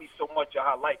remind me so much of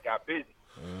how Lyte got busy.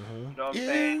 You know what I'm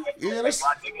saying? Yeah, that's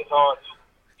Rod Digger's hard.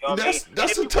 You know what I mean?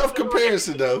 That's a tough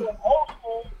comparison though. Old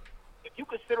school, if you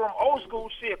consider them old school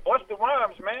shit, Busta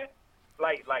Rhymes, man.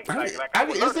 Like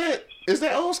is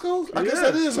that old school? I guess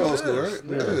that is old school, right?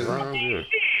 Yeah.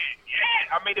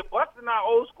 I mean, if Busta not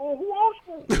old school, who old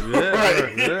school?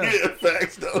 Yeah,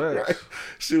 facts though. Right?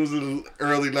 She was in the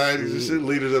early '90s and shit,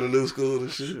 leaders of the new school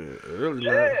and shit. Early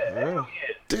 90s.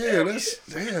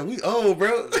 Damn, we old,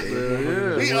 bro.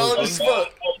 We old as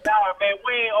fuck. Nah, man,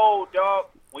 we ain't old, dog.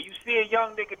 When you see a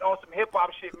young nigga on some hip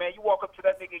hop shit, man, you walk up to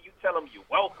that nigga, you tell him you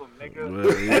welcome, nigga. You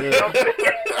know what I'm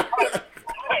saying?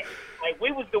 Like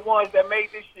we was the ones that made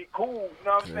this shit cool. You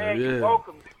know what I'm saying? You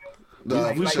welcome,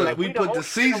 nigga. We put the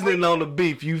seasoning on the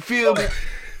beef. You feel me?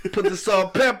 Put the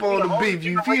salt pepper on the beef.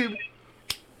 You feel me?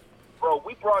 Bro,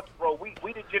 we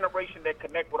the generation that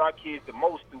connect with our kids the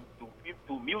most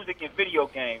through music and video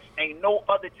games. Ain't no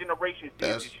other generation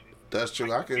did this shit. That's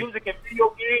true. I can. Music and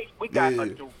video games, we got a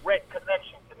direct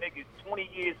connection to niggas 20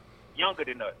 years younger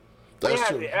than us. That's When has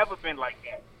true. it ever been like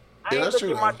that? I Yeah, ain't that's look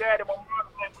true, at my man. dad and my mom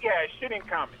like we had shit in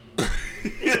common.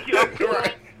 You know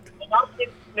what I'm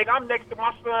saying? Nigga, I'm next to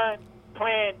my son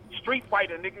playing Street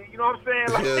Fighter, nigga. You know what I'm saying?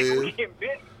 Like, Yeah, nigga, yeah. we getting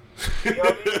busy. You know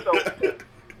what I mean? So,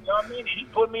 you know what I mean? He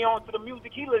put me on to the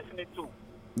music he listening to.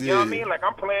 You know what I mean? Like,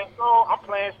 I'm playing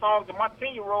songs, and my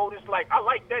 10-year-old is like, I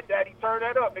like that, Daddy. Turn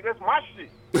that up, nigga. That's my shit.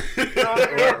 You know what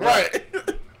I'm saying? Right.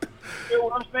 You know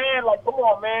what I'm saying? Like, come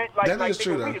on, man. Like, That is nigga,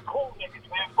 true, we though. the cool niggas,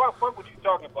 man. Fuck what you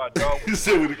talking about, dog. You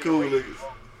said we the cool niggas.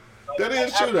 That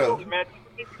is true, though. Absolutely, man.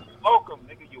 You're welcome,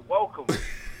 nigga. You're welcome.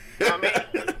 You know what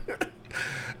I mean?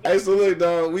 Hey, so look,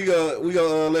 dog, we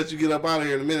gonna let you get up out of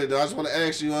here in a minute, dog. I just want to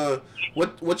ask you,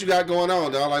 what you got going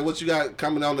on, dog? Like, what you got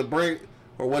coming on the brink,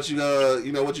 or what you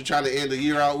what you trying to end the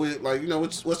year out with? Like,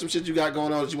 what's some shit you got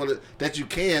going on that you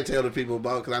can tell the people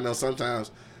about? Because I know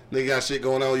sometimes nigga got shit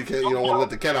going on, you don't want to let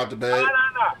the cat out the bag.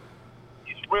 Nah.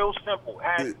 It's real simple.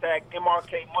 Hashtag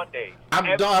MRK Monday.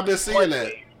 I've been seeing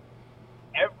that.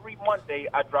 Every Monday,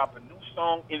 I drop a new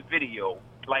song in video,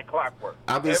 like clockwork.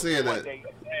 I've been seeing that. Monday,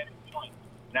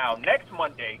 now, next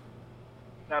Monday,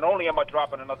 not only am I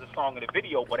dropping another song in the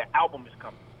video, but an album is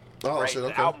coming. Oh, right? shit,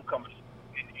 okay. The album coming.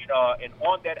 And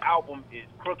on that album is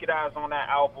Crooked Eyes on that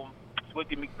album,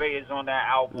 Swifty McVeigh is on that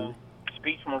album,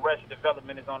 Speech from Arrested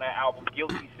Development is on that album,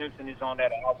 Guilty Simpson is on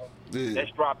that album. Yeah.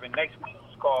 That's dropping next week.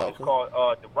 It's called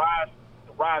The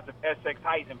Rise of SX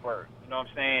Heisenberg. You know what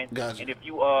I'm saying? Gotcha. And if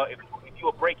you a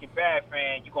Breaking Bad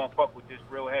fan, you gonna fuck with this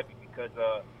real heavy because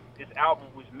this album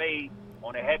was made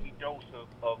on a heavy dose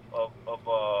of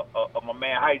my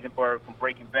man Heisenberg from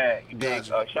Breaking Bad. You dig?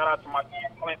 Gotcha. Shout out to my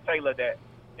man Clint Taylor that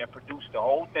produced the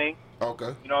whole thing.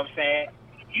 Okay. You know what I'm saying?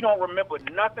 If you don't remember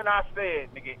nothing I said,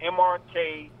 nigga,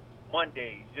 MRK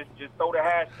Mondays. Just throw the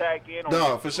hashtag in.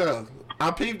 No, for sure.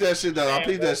 I peeped that shit, though. I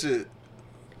peeped that shit.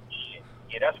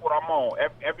 Yeah, that's what I'm on.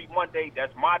 Every Monday,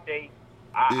 that's my day.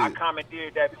 I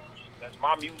commandeered that. That's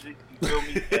my music. You feel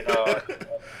me?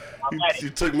 And, You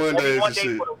took Mondays and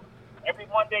shit. Every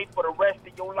Monday for the rest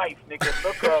of your life, nigga.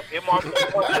 Look up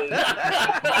MRK Mondays.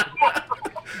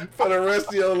 For the rest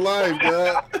of your life,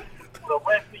 dog. For the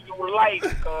rest of your life,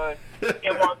 cuz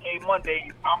MRK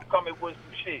Mondays, I'm coming with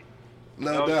some shit. You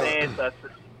know what I'm saying? So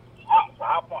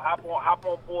hop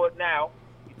on board now.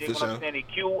 You dig what I'm saying? And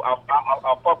Q,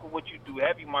 I'll fuck with what you do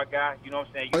heavy, my guy. You know what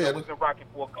I'm saying? You know we've been rocking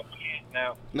for a couple years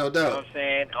now. No doubt. You know what I'm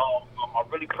saying? I'm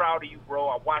really proud of you, bro.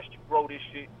 I watched you grow this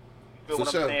shit. You feel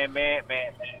what I'm saying, man?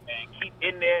 Man, keep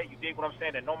in there. You dig what I'm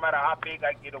saying? And no matter how big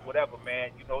I get or whatever, man,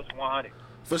 you know it's 100.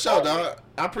 For sure, dog.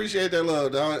 I appreciate that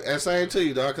love, dog. And same to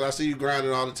you, dog, because I see you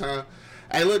grinding all the time.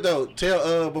 Hey, look, though,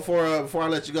 tell, before I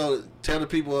let you go, tell the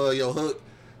people your hook.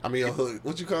 I mean, your hook.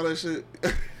 What you call that shit?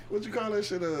 What you call that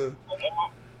shit?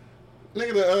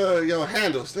 Nigga, your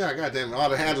handles. Yeah, goddamn, all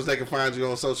the handles they can find you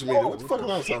on social media. What the fuck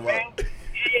am I talking about?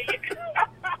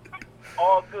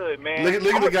 All good, man.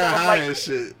 Look at the guy high and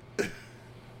shit.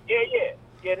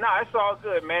 Yeah, nah, it's all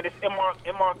good, man. It's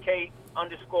MRK_SX.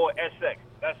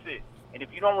 That's it. And if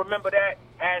you don't remember that,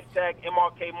 hashtag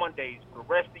MRK Mondays for the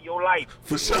rest of your life.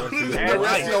 For sure. The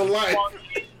rest of your life.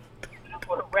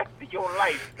 For the rest of your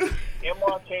life.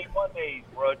 MRK Mondays,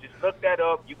 bro. Just look that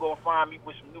up. You're going to find me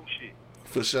with some new shit.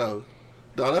 For sure.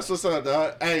 Dog, that's what's up,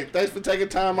 dog. Hey, thanks for taking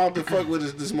time out to fuck with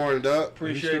us this morning, dog.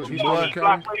 Appreciate you, Block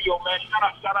Radio, man.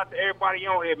 Shout out to everybody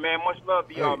on here, man. Much love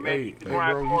to y'all, man. Hey,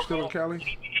 bro, you still in Cali?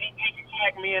 Anything you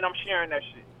tag me in, I'm sharing that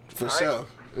shit. For sure.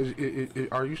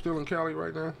 Are you still in Cali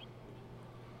right now?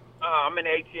 I'm in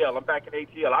ATL. I'm back at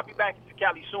ATL. I'll be back to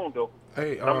Cali soon, though.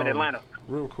 Hey, I'm in Atlanta.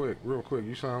 Real quick.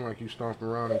 You sound like you stomping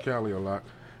around in Cali a lot.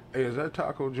 Hey, is that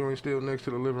taco joint still next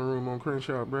to the living room on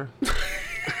Crenshaw, bro?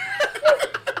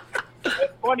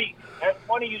 That's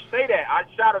funny you say that. I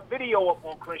shot a video up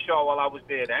on Crenshaw while I was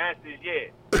there. The answer is yeah.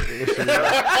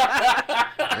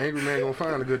 Angry man gonna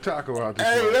find a good taco out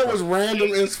there. Hey, that was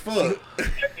random as fuck.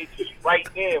 It's right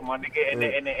there, my nigga. And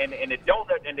the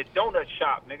donut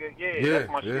shop, nigga. Yeah, that's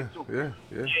my shit too. Yeah.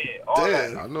 All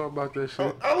Damn. that. I know about that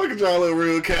shit. I look at y'all little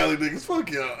real Cali niggas.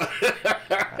 Fuck y'all.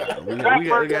 We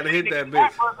gotta hit that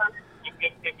bitch.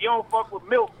 If you don't fuck with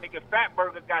milk, nigga, Fat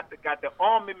Burger got the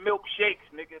almond milk shakes,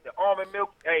 nigga. The almond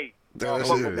milk, hey.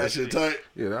 That shit tight.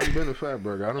 Yeah, I've been to Fat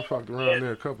Burger. I done fucked around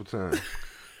there a couple times.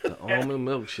 The almond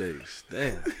milkshakes.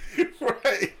 Damn.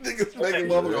 Right. Niggas making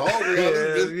motherfucker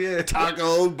hungry. Yeah.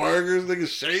 Tacos, burgers, niggas,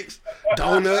 shakes.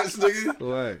 donuts, nigga.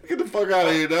 Right. Get the fuck out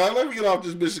of here, dog. Let me get off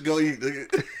this bitch and go eat,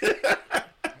 nigga.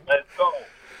 Let's go.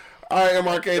 All right,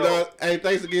 MRK, dog. Hey,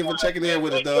 thanks again for checking in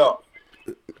with us, dog.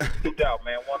 No doubt,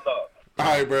 man. One love. All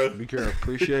right, bro. Be careful.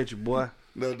 Appreciate you, boy.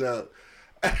 No doubt.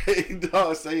 Hey,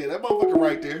 dog, say it. That motherfucker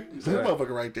right there. You say that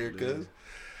motherfucker right there, cuz.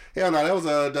 Hell no, that was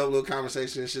a dope little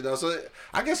conversation and shit, though. So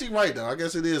I guess he's right, though. I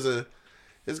guess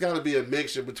it's got to be a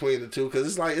mixture between the two,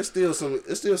 because it's still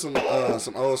some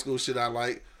old school shit I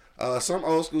like. Some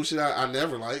old school shit I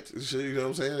never liked. Shit, you know what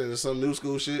I'm saying? And there's some new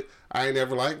school shit I ain't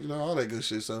never liked. You know, all that good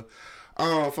shit. So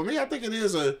for me, I think it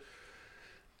is a.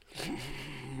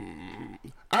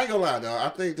 I ain't gonna lie, though. I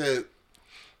think that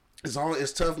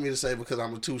it's tough for me to say because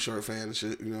I'm a Too Short fan and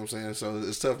shit. You know what I'm saying? So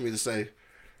it's tough for me to say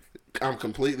I'm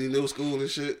completely new school and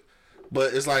shit.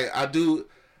 But it's like I do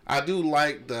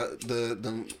like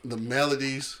the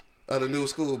melodies of the new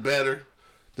school better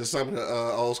than some of the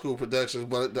old school productions.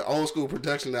 But the old school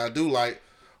production that I do like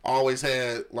always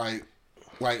had like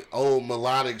old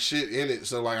melodic shit in it.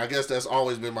 So like I guess that's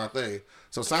always been my thing.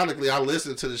 So sonically I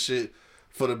listen to the shit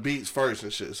for the beats first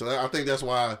and shit. So I think that's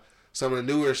why some of the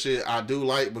newer shit I do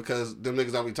like, because them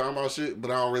niggas don't be talking about shit,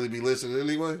 but I don't really be listening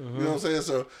anyway. You know what I'm saying?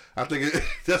 So I think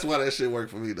that's why that shit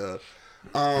worked for me, dog.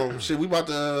 Shit, we about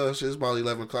to, it's about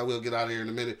 11 o'clock. We'll get out of here in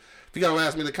a minute. If you got a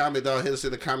last minute comment, dog, hit us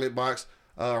in the comment box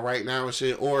right now and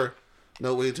shit. Or,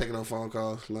 no, we ain't taking no phone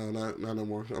calls. No, not no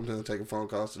more. I'm done taking phone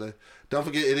calls today. Don't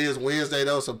forget, it is Wednesday,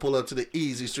 though, so pull up to the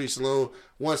Easy Street Saloon,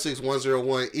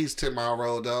 16101 East 10 Mile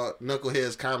Road, dog.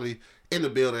 Knuckleheads Comedy in the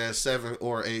building at 7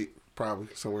 or 8, probably,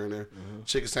 somewhere in there.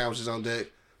 Chicken sandwiches on deck.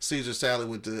 Caesar salad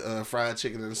with the fried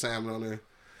chicken and the salmon on there.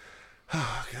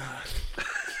 Oh, God.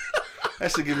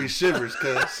 That should give me shivers,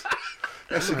 cuz.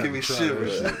 That should give me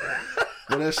shivers.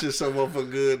 But that shit's so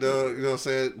motherfucking good, dog. You know what I'm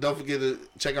saying? Don't forget to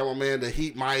check out my man, the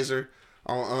Heat Miser,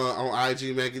 on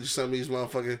IG, man. Get you some of these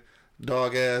motherfucking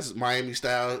dog-ass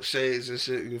Miami-style shades and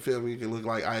shit. You feel me? You can look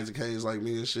like Isaac Hayes like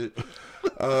me and shit.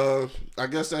 I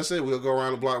guess that's it. We'll go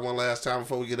around the block one last time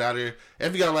before we get out of here.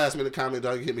 If you got a last-minute comment,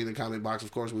 dog, you hit me in the comment box.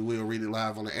 Of course, we will read it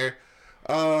live on the air.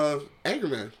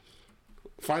 Anchorman,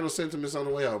 final sentiments on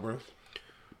the way out, bro.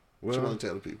 What you want to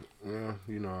tell the people? Well,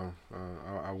 you know,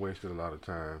 I wasted a lot of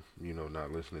time, you know,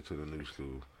 not listening to the new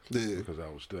school. Yeah. Because I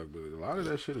was stuck. But a lot of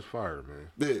that shit is fire, man.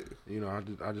 Yeah. You know,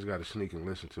 I just got to sneak and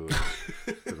listen to it.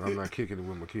 Because I'm not kicking it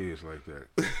with my kids like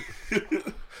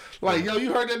that. Like, yo,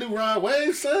 you heard that new Rod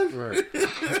Wave, son? Right.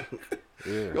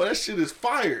 Yeah. Yo, that shit is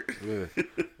fire. Yeah.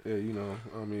 Yeah, you know,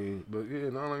 I mean, but yeah,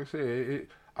 no, like I said,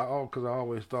 because I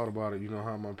always thought about it, you know,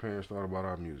 how my parents thought about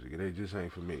our music. And it just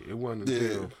ain't for me. It wasn't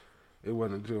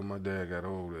until my dad got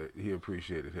old that he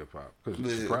appreciated hip hop.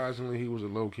 Because surprisingly, he was a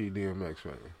low key DMX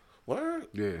fan. What?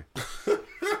 Yeah.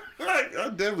 I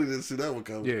definitely didn't see that one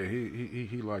coming. Yeah,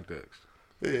 he liked X.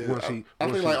 Yeah. I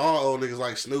think like all old niggas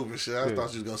like Snoop and shit. I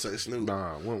thought you was gonna say Snoop.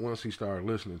 Nah, once he started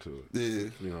listening to it. Yeah.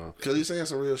 You know. Cause he's saying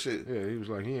some real shit. Yeah, he was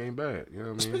like, he ain't bad. You know what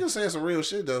I mean? Speaking of saying some real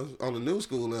shit though, on the new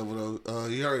school level though,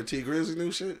 you heard T Grizzly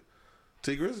new shit?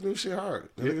 T Grizzly new shit hard.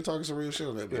 That nigga talking some real shit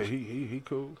on that bitch. Yeah, he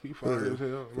cool. He fire as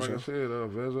hell. Like I said,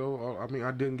 Vezo, I mean,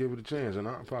 I didn't give it a chance, and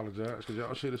I apologize, because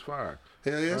y'all shit is fire.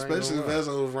 Hell yeah, especially if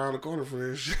Vezo was around the corner for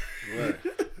this shit. Right.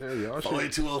 Yeah, y'all shit.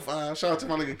 48205. Shout out to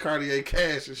my nigga Cartier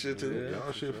Cash and shit too. Yeah,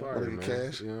 y'all shit fire, man.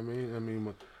 Cash. You know what I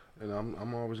mean? And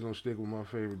I'm always going to stick with my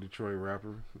favorite Detroit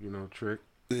rapper, you know, Trick.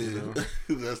 Yeah, you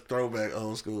know? That's throwback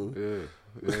old school.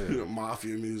 Yeah.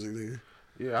 Mafia music, nigga.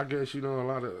 Yeah, I guess, you know, a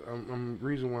lot of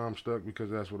reason why I'm stuck, because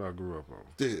that's what I grew up on.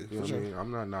 Yeah, you know what I mean? I'm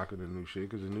not knocking the new shit,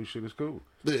 because the new shit is cool.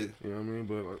 Yeah. You know what I mean?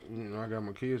 But, you know, I got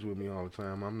my kids with me all the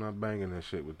time. I'm not banging that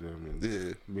shit with them and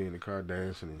be in the car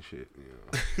dancing and shit,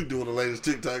 you know. Doing the latest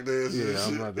TikTok dance. Yeah,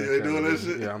 I'm not that ain't doing that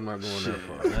shit? Yeah, I'm not going that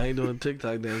far. I ain't doing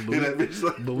TikTok dance,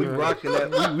 but we rocking that.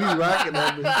 We rocking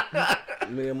that.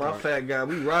 Man, my fat guy,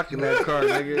 we rocking that car,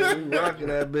 nigga. We rocking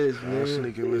that bitch, man. I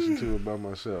sneak and listen to it by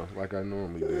myself, like I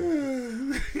normally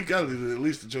do. You gotta do at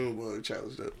least the Junebug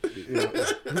challenge, though.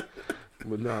 Yeah.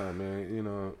 But nah, man, you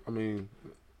know, I mean,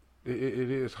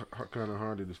 it is kind of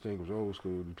hard to distinguish old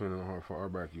school depending on how far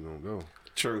back you gonna go.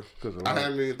 True. I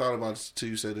hadn't even thought about it till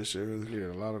you said this shit earlier.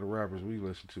 Yeah, a lot of the rappers we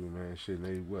listen to, man, shit,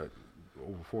 they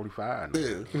over 45 now.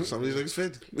 Yeah, some of these niggas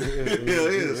 50.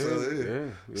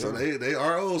 Yeah. So they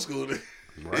are old school.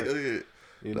 Right. Yeah.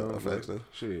 You know, facts though.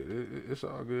 Shit, it's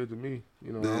all good to me.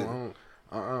 You know,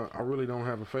 I really don't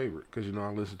have a favorite, because, you know,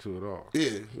 I listen to it all.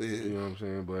 Yeah. You know what I'm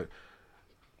saying? But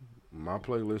my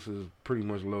playlist is pretty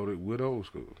much loaded with old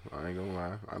school. I ain't gonna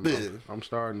lie. I'm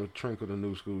starting to trinkle the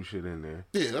new school shit in there.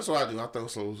 Yeah, that's what I do. I throw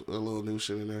a little new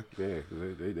shit in there. Yeah,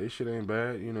 because they shit ain't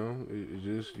bad, you know. It's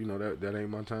just, you know, that ain't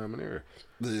my time and era.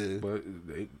 Yeah. But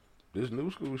this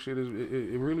new school shit is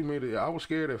it really made it. I was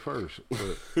scared at first,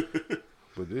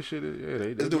 but this shit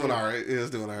is it's doing all right. Yeah, it's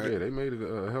doing all right. Yeah, they made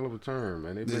a hell of a turn,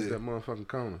 man. They made that motherfucking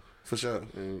corner for sure.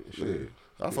 And shit,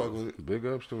 I fuck with it. Big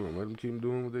ups to them. Let them keep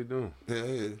doing what they doing.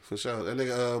 Yeah, for sure. That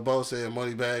nigga Bo said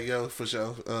Moneybag Yo for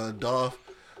sure. Dolph,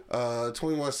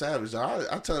 21 Savage.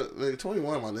 I tell nigga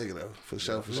 21 my nigga though for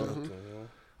sure.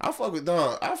 I fuck with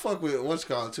dog. I fuck with what's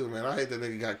called too, man. I hate that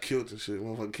nigga got killed and shit.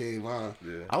 Motherfucker King Von.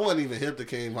 Yeah. I wasn't even hip to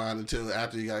King Von until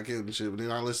after he got killed and shit. But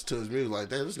then I listened to his music like,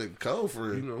 damn, this nigga cold for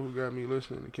real. You know who got me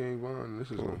listening to King Von? This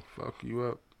is gonna fuck you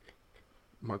up.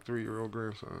 My 3-year-old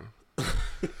grandson.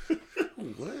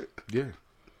 What? Yeah.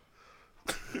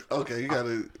 Okay, you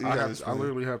gotta. I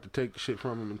literally have to take the shit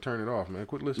from him and turn it off, man.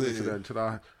 Quit listening to that until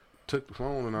I took the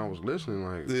phone and I was listening.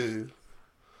 Like,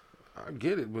 I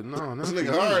get it, but no, this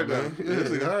nigga hard though. This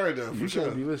nigga hard though. You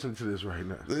shouldn't be listening to this right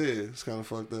now. Yeah, it's kind of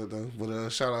fucked up though. But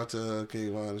shout out to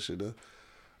King Von and shit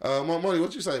though. More money.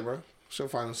 What you say, bro? What's your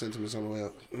final sentiments on the way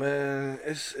up? Man,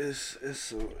 it's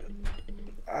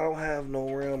I don't have no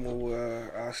realm of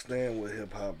where I stand with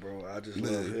hip hop, bro. I just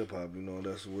love hip hop. You know,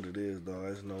 that's what it is, dog.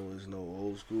 It's no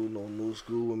old school, no new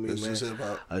school with me, it's man. Just hip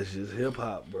hop. It's just hip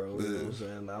hop, bro. You know what I'm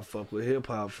saying? I fuck with hip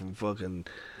hop from fucking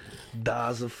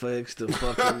Daz Effects to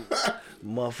fucking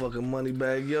motherfucking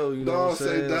Moneybag Yo. You know what I'm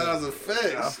saying? Daz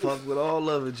Effects. I fuck with all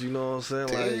of it. You know what I'm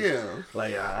saying? Damn.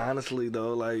 Like honestly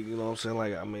though, like you know what I'm saying?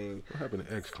 Like I mean, what happened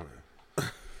to X Clan?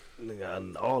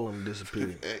 Nigga, all of them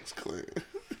disappeared. X Clan.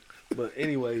 But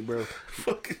anyway, bro.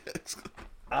 Fucking X Clan.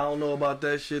 I don't know about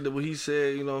that shit that what he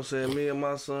said, you know what I'm saying? Me and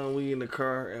my son, we in the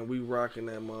car and we rocking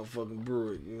that motherfucking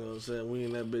brewery, you know what I'm saying? We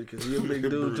in that bitch, cause he a big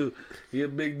dude too. He a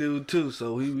big dude too,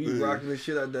 so we rocking the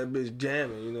shit out that bitch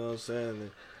jamming, you know what I'm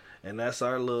saying? And that's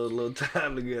our little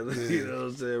time together, you know what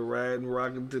I'm saying? Riding,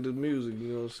 rocking to the music, you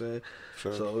know what I'm saying?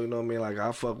 Sure. So, you know what I mean? Like,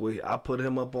 I put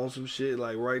him up on some shit.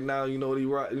 Like, right now, you know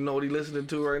what he listening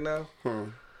to right now?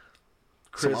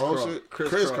 Chris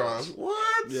Cross.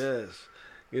 What? Yes.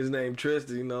 His name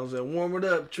Tristan, you know what I'm saying? Warm it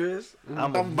up, Tris.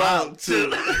 I'm about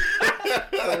to.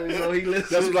 So, you know, he listens.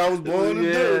 That's what I was born to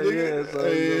do. Yeah, so,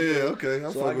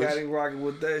 okay. So I got him rocking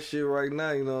with that shit right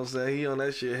now, you know what I'm saying? He on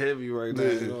that shit heavy right now,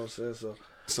 you know what I'm saying? So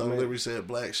Some Liberty said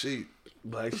Black Sheep.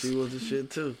 Black Sheep was the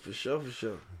shit too, for sure.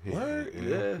 What?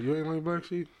 Yeah. You ain't like Black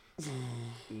Sheep?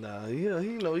 Nah, he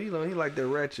like that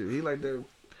ratchet. He like that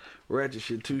ratchet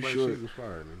shit too Black short. Sheep was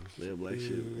fire, man. Yeah, Black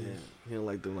Sheep. Yeah. He don't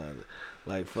like them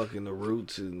like fucking the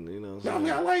Roots and you know. No, I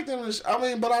mean I like them.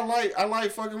 But I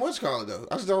like fucking what's called though.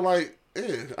 I just don't like.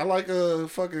 Yeah, I like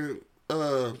fucking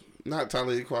not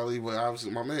Talib Kweli, but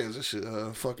obviously my man's this shit.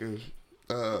 Fucking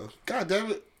God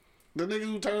damn it, the nigga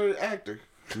who turned actor.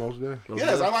 Mos Def.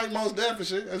 Yes, I like Mos Def and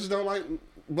shit. I just don't like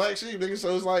Black Sheep, nigga.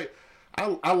 So it's like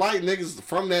I like niggas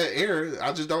from that era.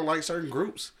 I just don't like certain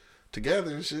groups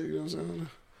together and shit. You know what I'm saying?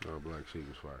 No, Black Sheep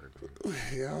was fire.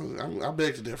 Yeah, I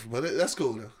beg to differ, but that's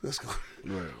cool though. That's cool.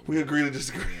 Right. We agree to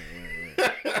disagree.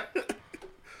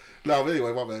 No, but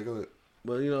anyway, my bad. Go ahead.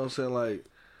 But you know what I'm saying, like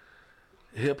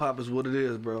hip hop is what it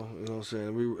is, bro. You know what I'm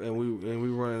saying? We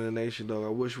running the nation, dog. I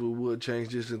wish we would change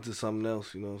this into something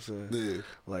else. You know what I'm saying? Yeah.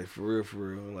 Like for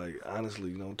real. Like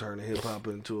honestly, you know, turning hip hop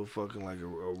into a fucking like a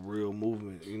real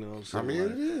movement. You know what I'm saying? I mean,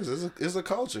 like, it is. It's a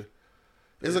culture.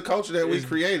 It's a culture that we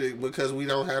created because we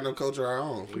don't have no culture of our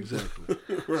own. Exactly.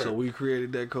 Right. So we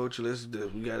created that culture.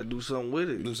 We got to do something with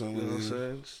it. Do something You know what I'm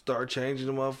saying? Start changing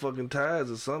the motherfucking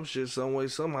tides or some shit, some way,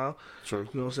 somehow. True. You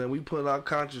know what I'm saying? We put out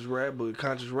conscious rap, but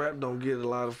conscious rap don't get a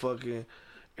lot of fucking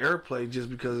airplay just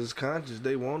because it's conscious.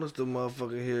 They want us to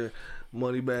motherfucking hear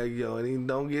Moneybag Yo, and he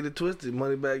don't get it twisted.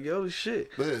 Moneybag Yo is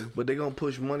shit. Yeah. But they gonna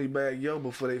push Moneybag Yo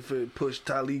before they push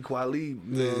Talib Kweli.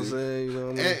 You know what I'm saying? You know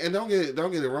what I mean? And don't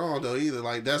get it wrong though either.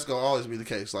 Like that's gonna always be the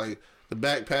case. Like the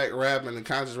backpack rap and the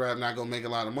conscious rap not gonna make a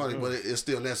lot of money, but it's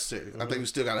still necessary. I think we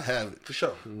still gotta have it For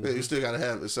sure. Yeah, you still gotta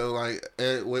have it. So like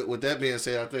with that being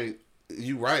said, I think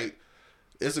you right.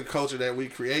 It's a culture that we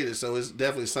created, so it's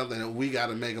definitely something that we got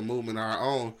to make a movement of our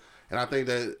own. And I think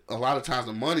that a lot of times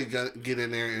the money get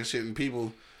in there and shit, and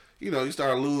people, you know, you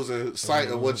start losing sight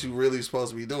of what you really supposed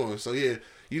to be doing. So yeah,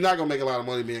 you're not gonna make a lot of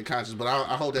money being conscious, but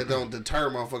I hope that don't deter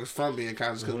motherfuckers from being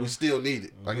conscious because we still need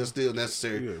it. Like it's still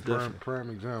necessary. Yeah, prime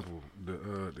example,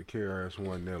 the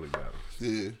KRS-One Nelly battle.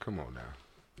 Yeah, come on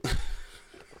now.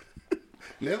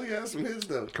 Nelly has some hits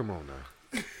though. Come on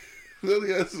now.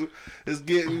 Nelly has some, it's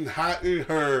getting hot in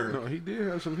her. No, he did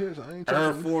have some hits. I ain't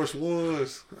Air Force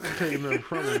Ones. I ain't taking nothing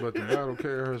from him, but the battle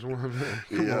KRS-One, man.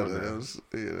 Come on,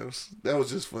 that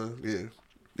was just fun.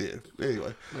 Yeah.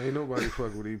 Anyway, ain't nobody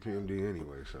fuck with EPMD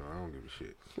anyway, so I don't give a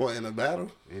shit. What in a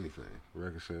battle? Anything,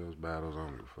 record sales, battles, I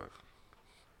don't give a fuck.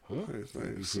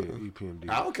 EPMD.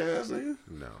 Outkast, nigga.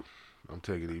 No. I'm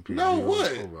taking EPMD. No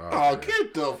what? over Oh, Outkast.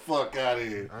 get the fuck out of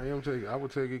here. I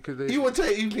would take it because they. You would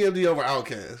take EPMD over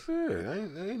Outkast.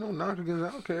 Yeah, ain't no knock against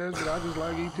Outkast, but I just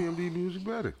like EPMD music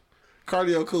better.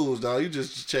 Cardio Cools, dog. You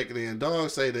just checking in. Dog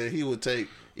say that he would take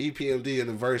EPMD in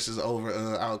the verses over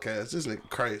Outkast. This nigga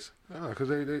crazy. Nah, because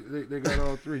they got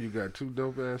all three. You got two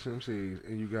dope ass MCs,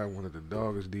 and you got one of the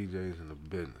doggest DJs in the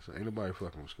business. Ain't nobody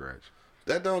fucking with Scratch.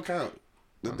 That don't count.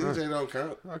 The DJ don't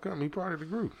count. How come he part of the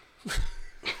group?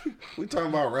 We talking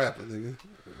about rapping, nigga.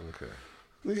 Okay.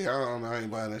 Nigga, I don't know. I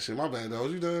ain't buying that shit. My bad, dog.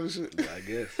 Was you doing this shit? I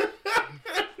guess.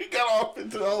 We got off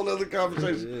into a whole other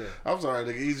conversation. Yeah. I'm sorry,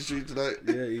 nigga. Easy Street tonight.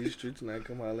 Yeah, Easy Street tonight.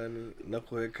 Come holler at me.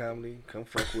 Knucklehead Comedy. Come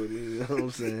fuck with me. You know what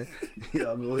I'm saying?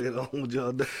 Y'all go ahead on with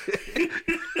y'all day.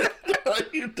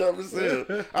 You dumb as hell.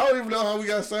 I don't even know how we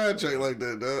got sidetracked like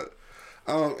that,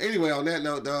 dog. Anyway, on that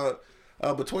note, dog,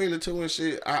 between the two and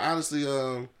shit, I honestly,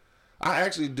 I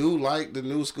actually do like the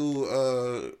new school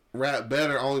rap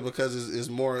better, only because it's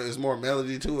more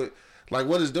melody to it. Like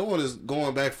what it's doing is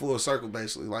going back full circle,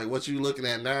 basically. Like what you looking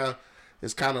at now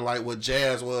is kind of like what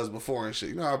jazz was before and shit.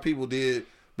 You know how people did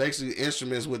basically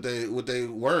instruments with they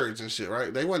words and shit,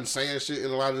 right? They wasn't saying shit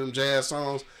in a lot of them jazz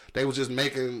songs. They was just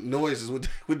making noises with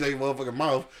their motherfucking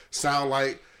mouth. Sound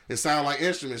like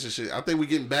instruments and shit. I think we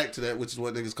getting back to that, which is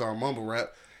what niggas call mumble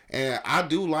rap. And I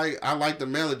like the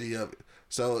melody of it.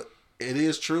 So it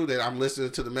is true that I'm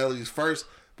listening to the melodies first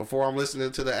before I'm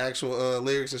listening to the actual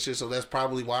lyrics and shit. So that's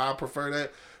probably why I prefer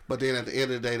that. But then at the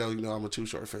end of the day, though, you know, I'm a Too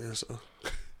Short fan, so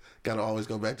gotta always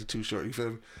go back to Too Short. You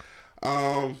feel me?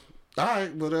 All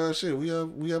right, but shit,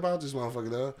 we about this motherfucker,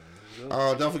 though.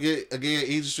 Don't forget, again,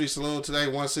 Easy Street Saloon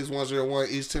today, 16101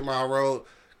 East 10 Mile Road.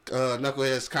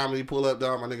 Knuckleheads Comedy, pull up,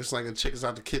 dog. My niggas slinging chickens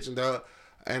out the kitchen, dog.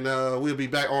 And we'll be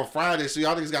back on Friday. So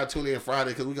y'all niggas got to tune in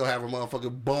Friday because we going to have a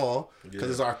motherfucking ball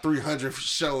because it's our 300th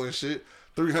show and shit.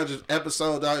 300th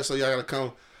episode, dog. So y'all got to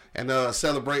come and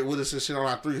celebrate with us and shit on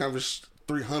our 300th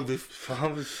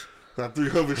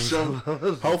show.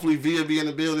 Hopefully, Via be in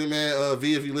the building, man.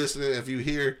 Via, if you listening, if you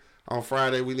here on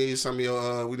Friday, we need some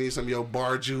of your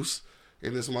bar juice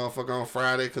in this motherfucker on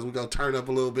Friday because we gonna turn up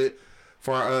a little bit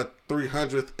for our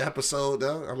 300th episode,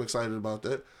 dog. I'm excited about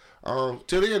that.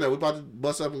 Till the end, though, we about to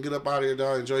bust up and get up out of here,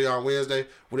 dog. Enjoy y'all Wednesday.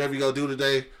 Whatever you go do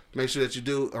today, make sure that you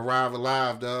do arrive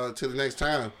alive, dog. Till the next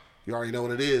time, you already know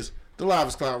what it is. The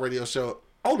Livest Cloud Radio Show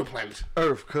on the planet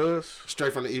Earth, cuz.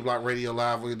 straight from the E-Block Radio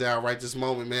Live. We're down right this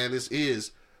moment, man. This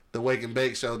is the Wake and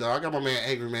Bake Show, dog. I got my man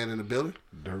Angry Man in the building.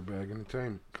 Dirtbag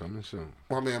Entertainment coming soon.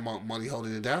 My man Monk Money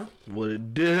holding it down. What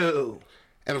it do?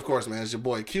 And of course, man, it's your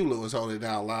boy Q Lewis holding it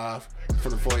down live from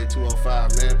the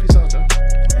 48205, man. Peace out, y'all.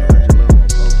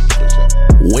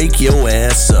 Wake your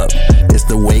ass up. It's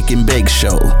the Wake and Bake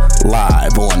Show,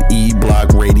 live on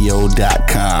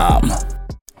eblockradio.com.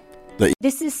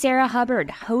 This is Sarah Hubbard,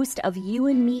 host of You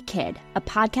and Me Kid, a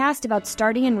podcast about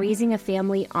starting and raising a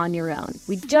family on your own.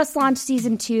 We just launched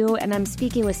season 2, and I'm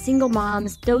speaking with single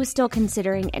moms, those still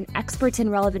considering, and experts in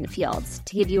relevant fields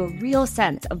to give you a real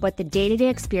sense of what the day-to-day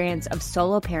experience of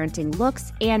solo parenting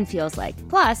looks and feels like.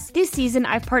 Plus, this season,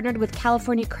 I've partnered with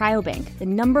California Cryobank, the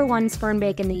 #1 sperm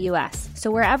bank in the U.S.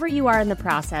 So wherever you are in the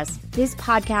process, this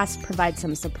podcast provides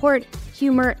some support,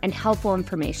 humor, and helpful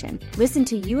information. Listen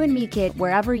to You and Me Kid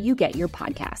wherever you get your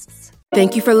podcasts.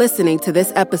 Thank you for listening to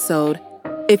this episode.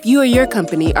 If you or your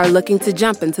company are looking to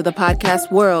jump into the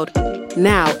podcast world,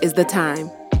 now is the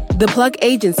time. The Plug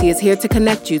Agency is here to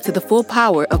connect you to the full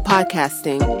power of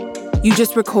podcasting. You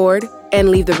just record and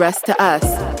leave the rest to us.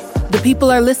 The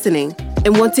people are listening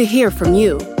and want to hear from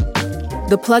you.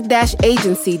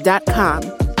 Theplug-agency.com.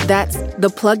 That's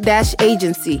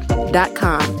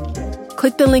theplug-agency.com.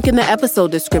 Click the link in the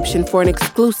episode description for an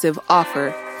exclusive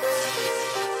offer.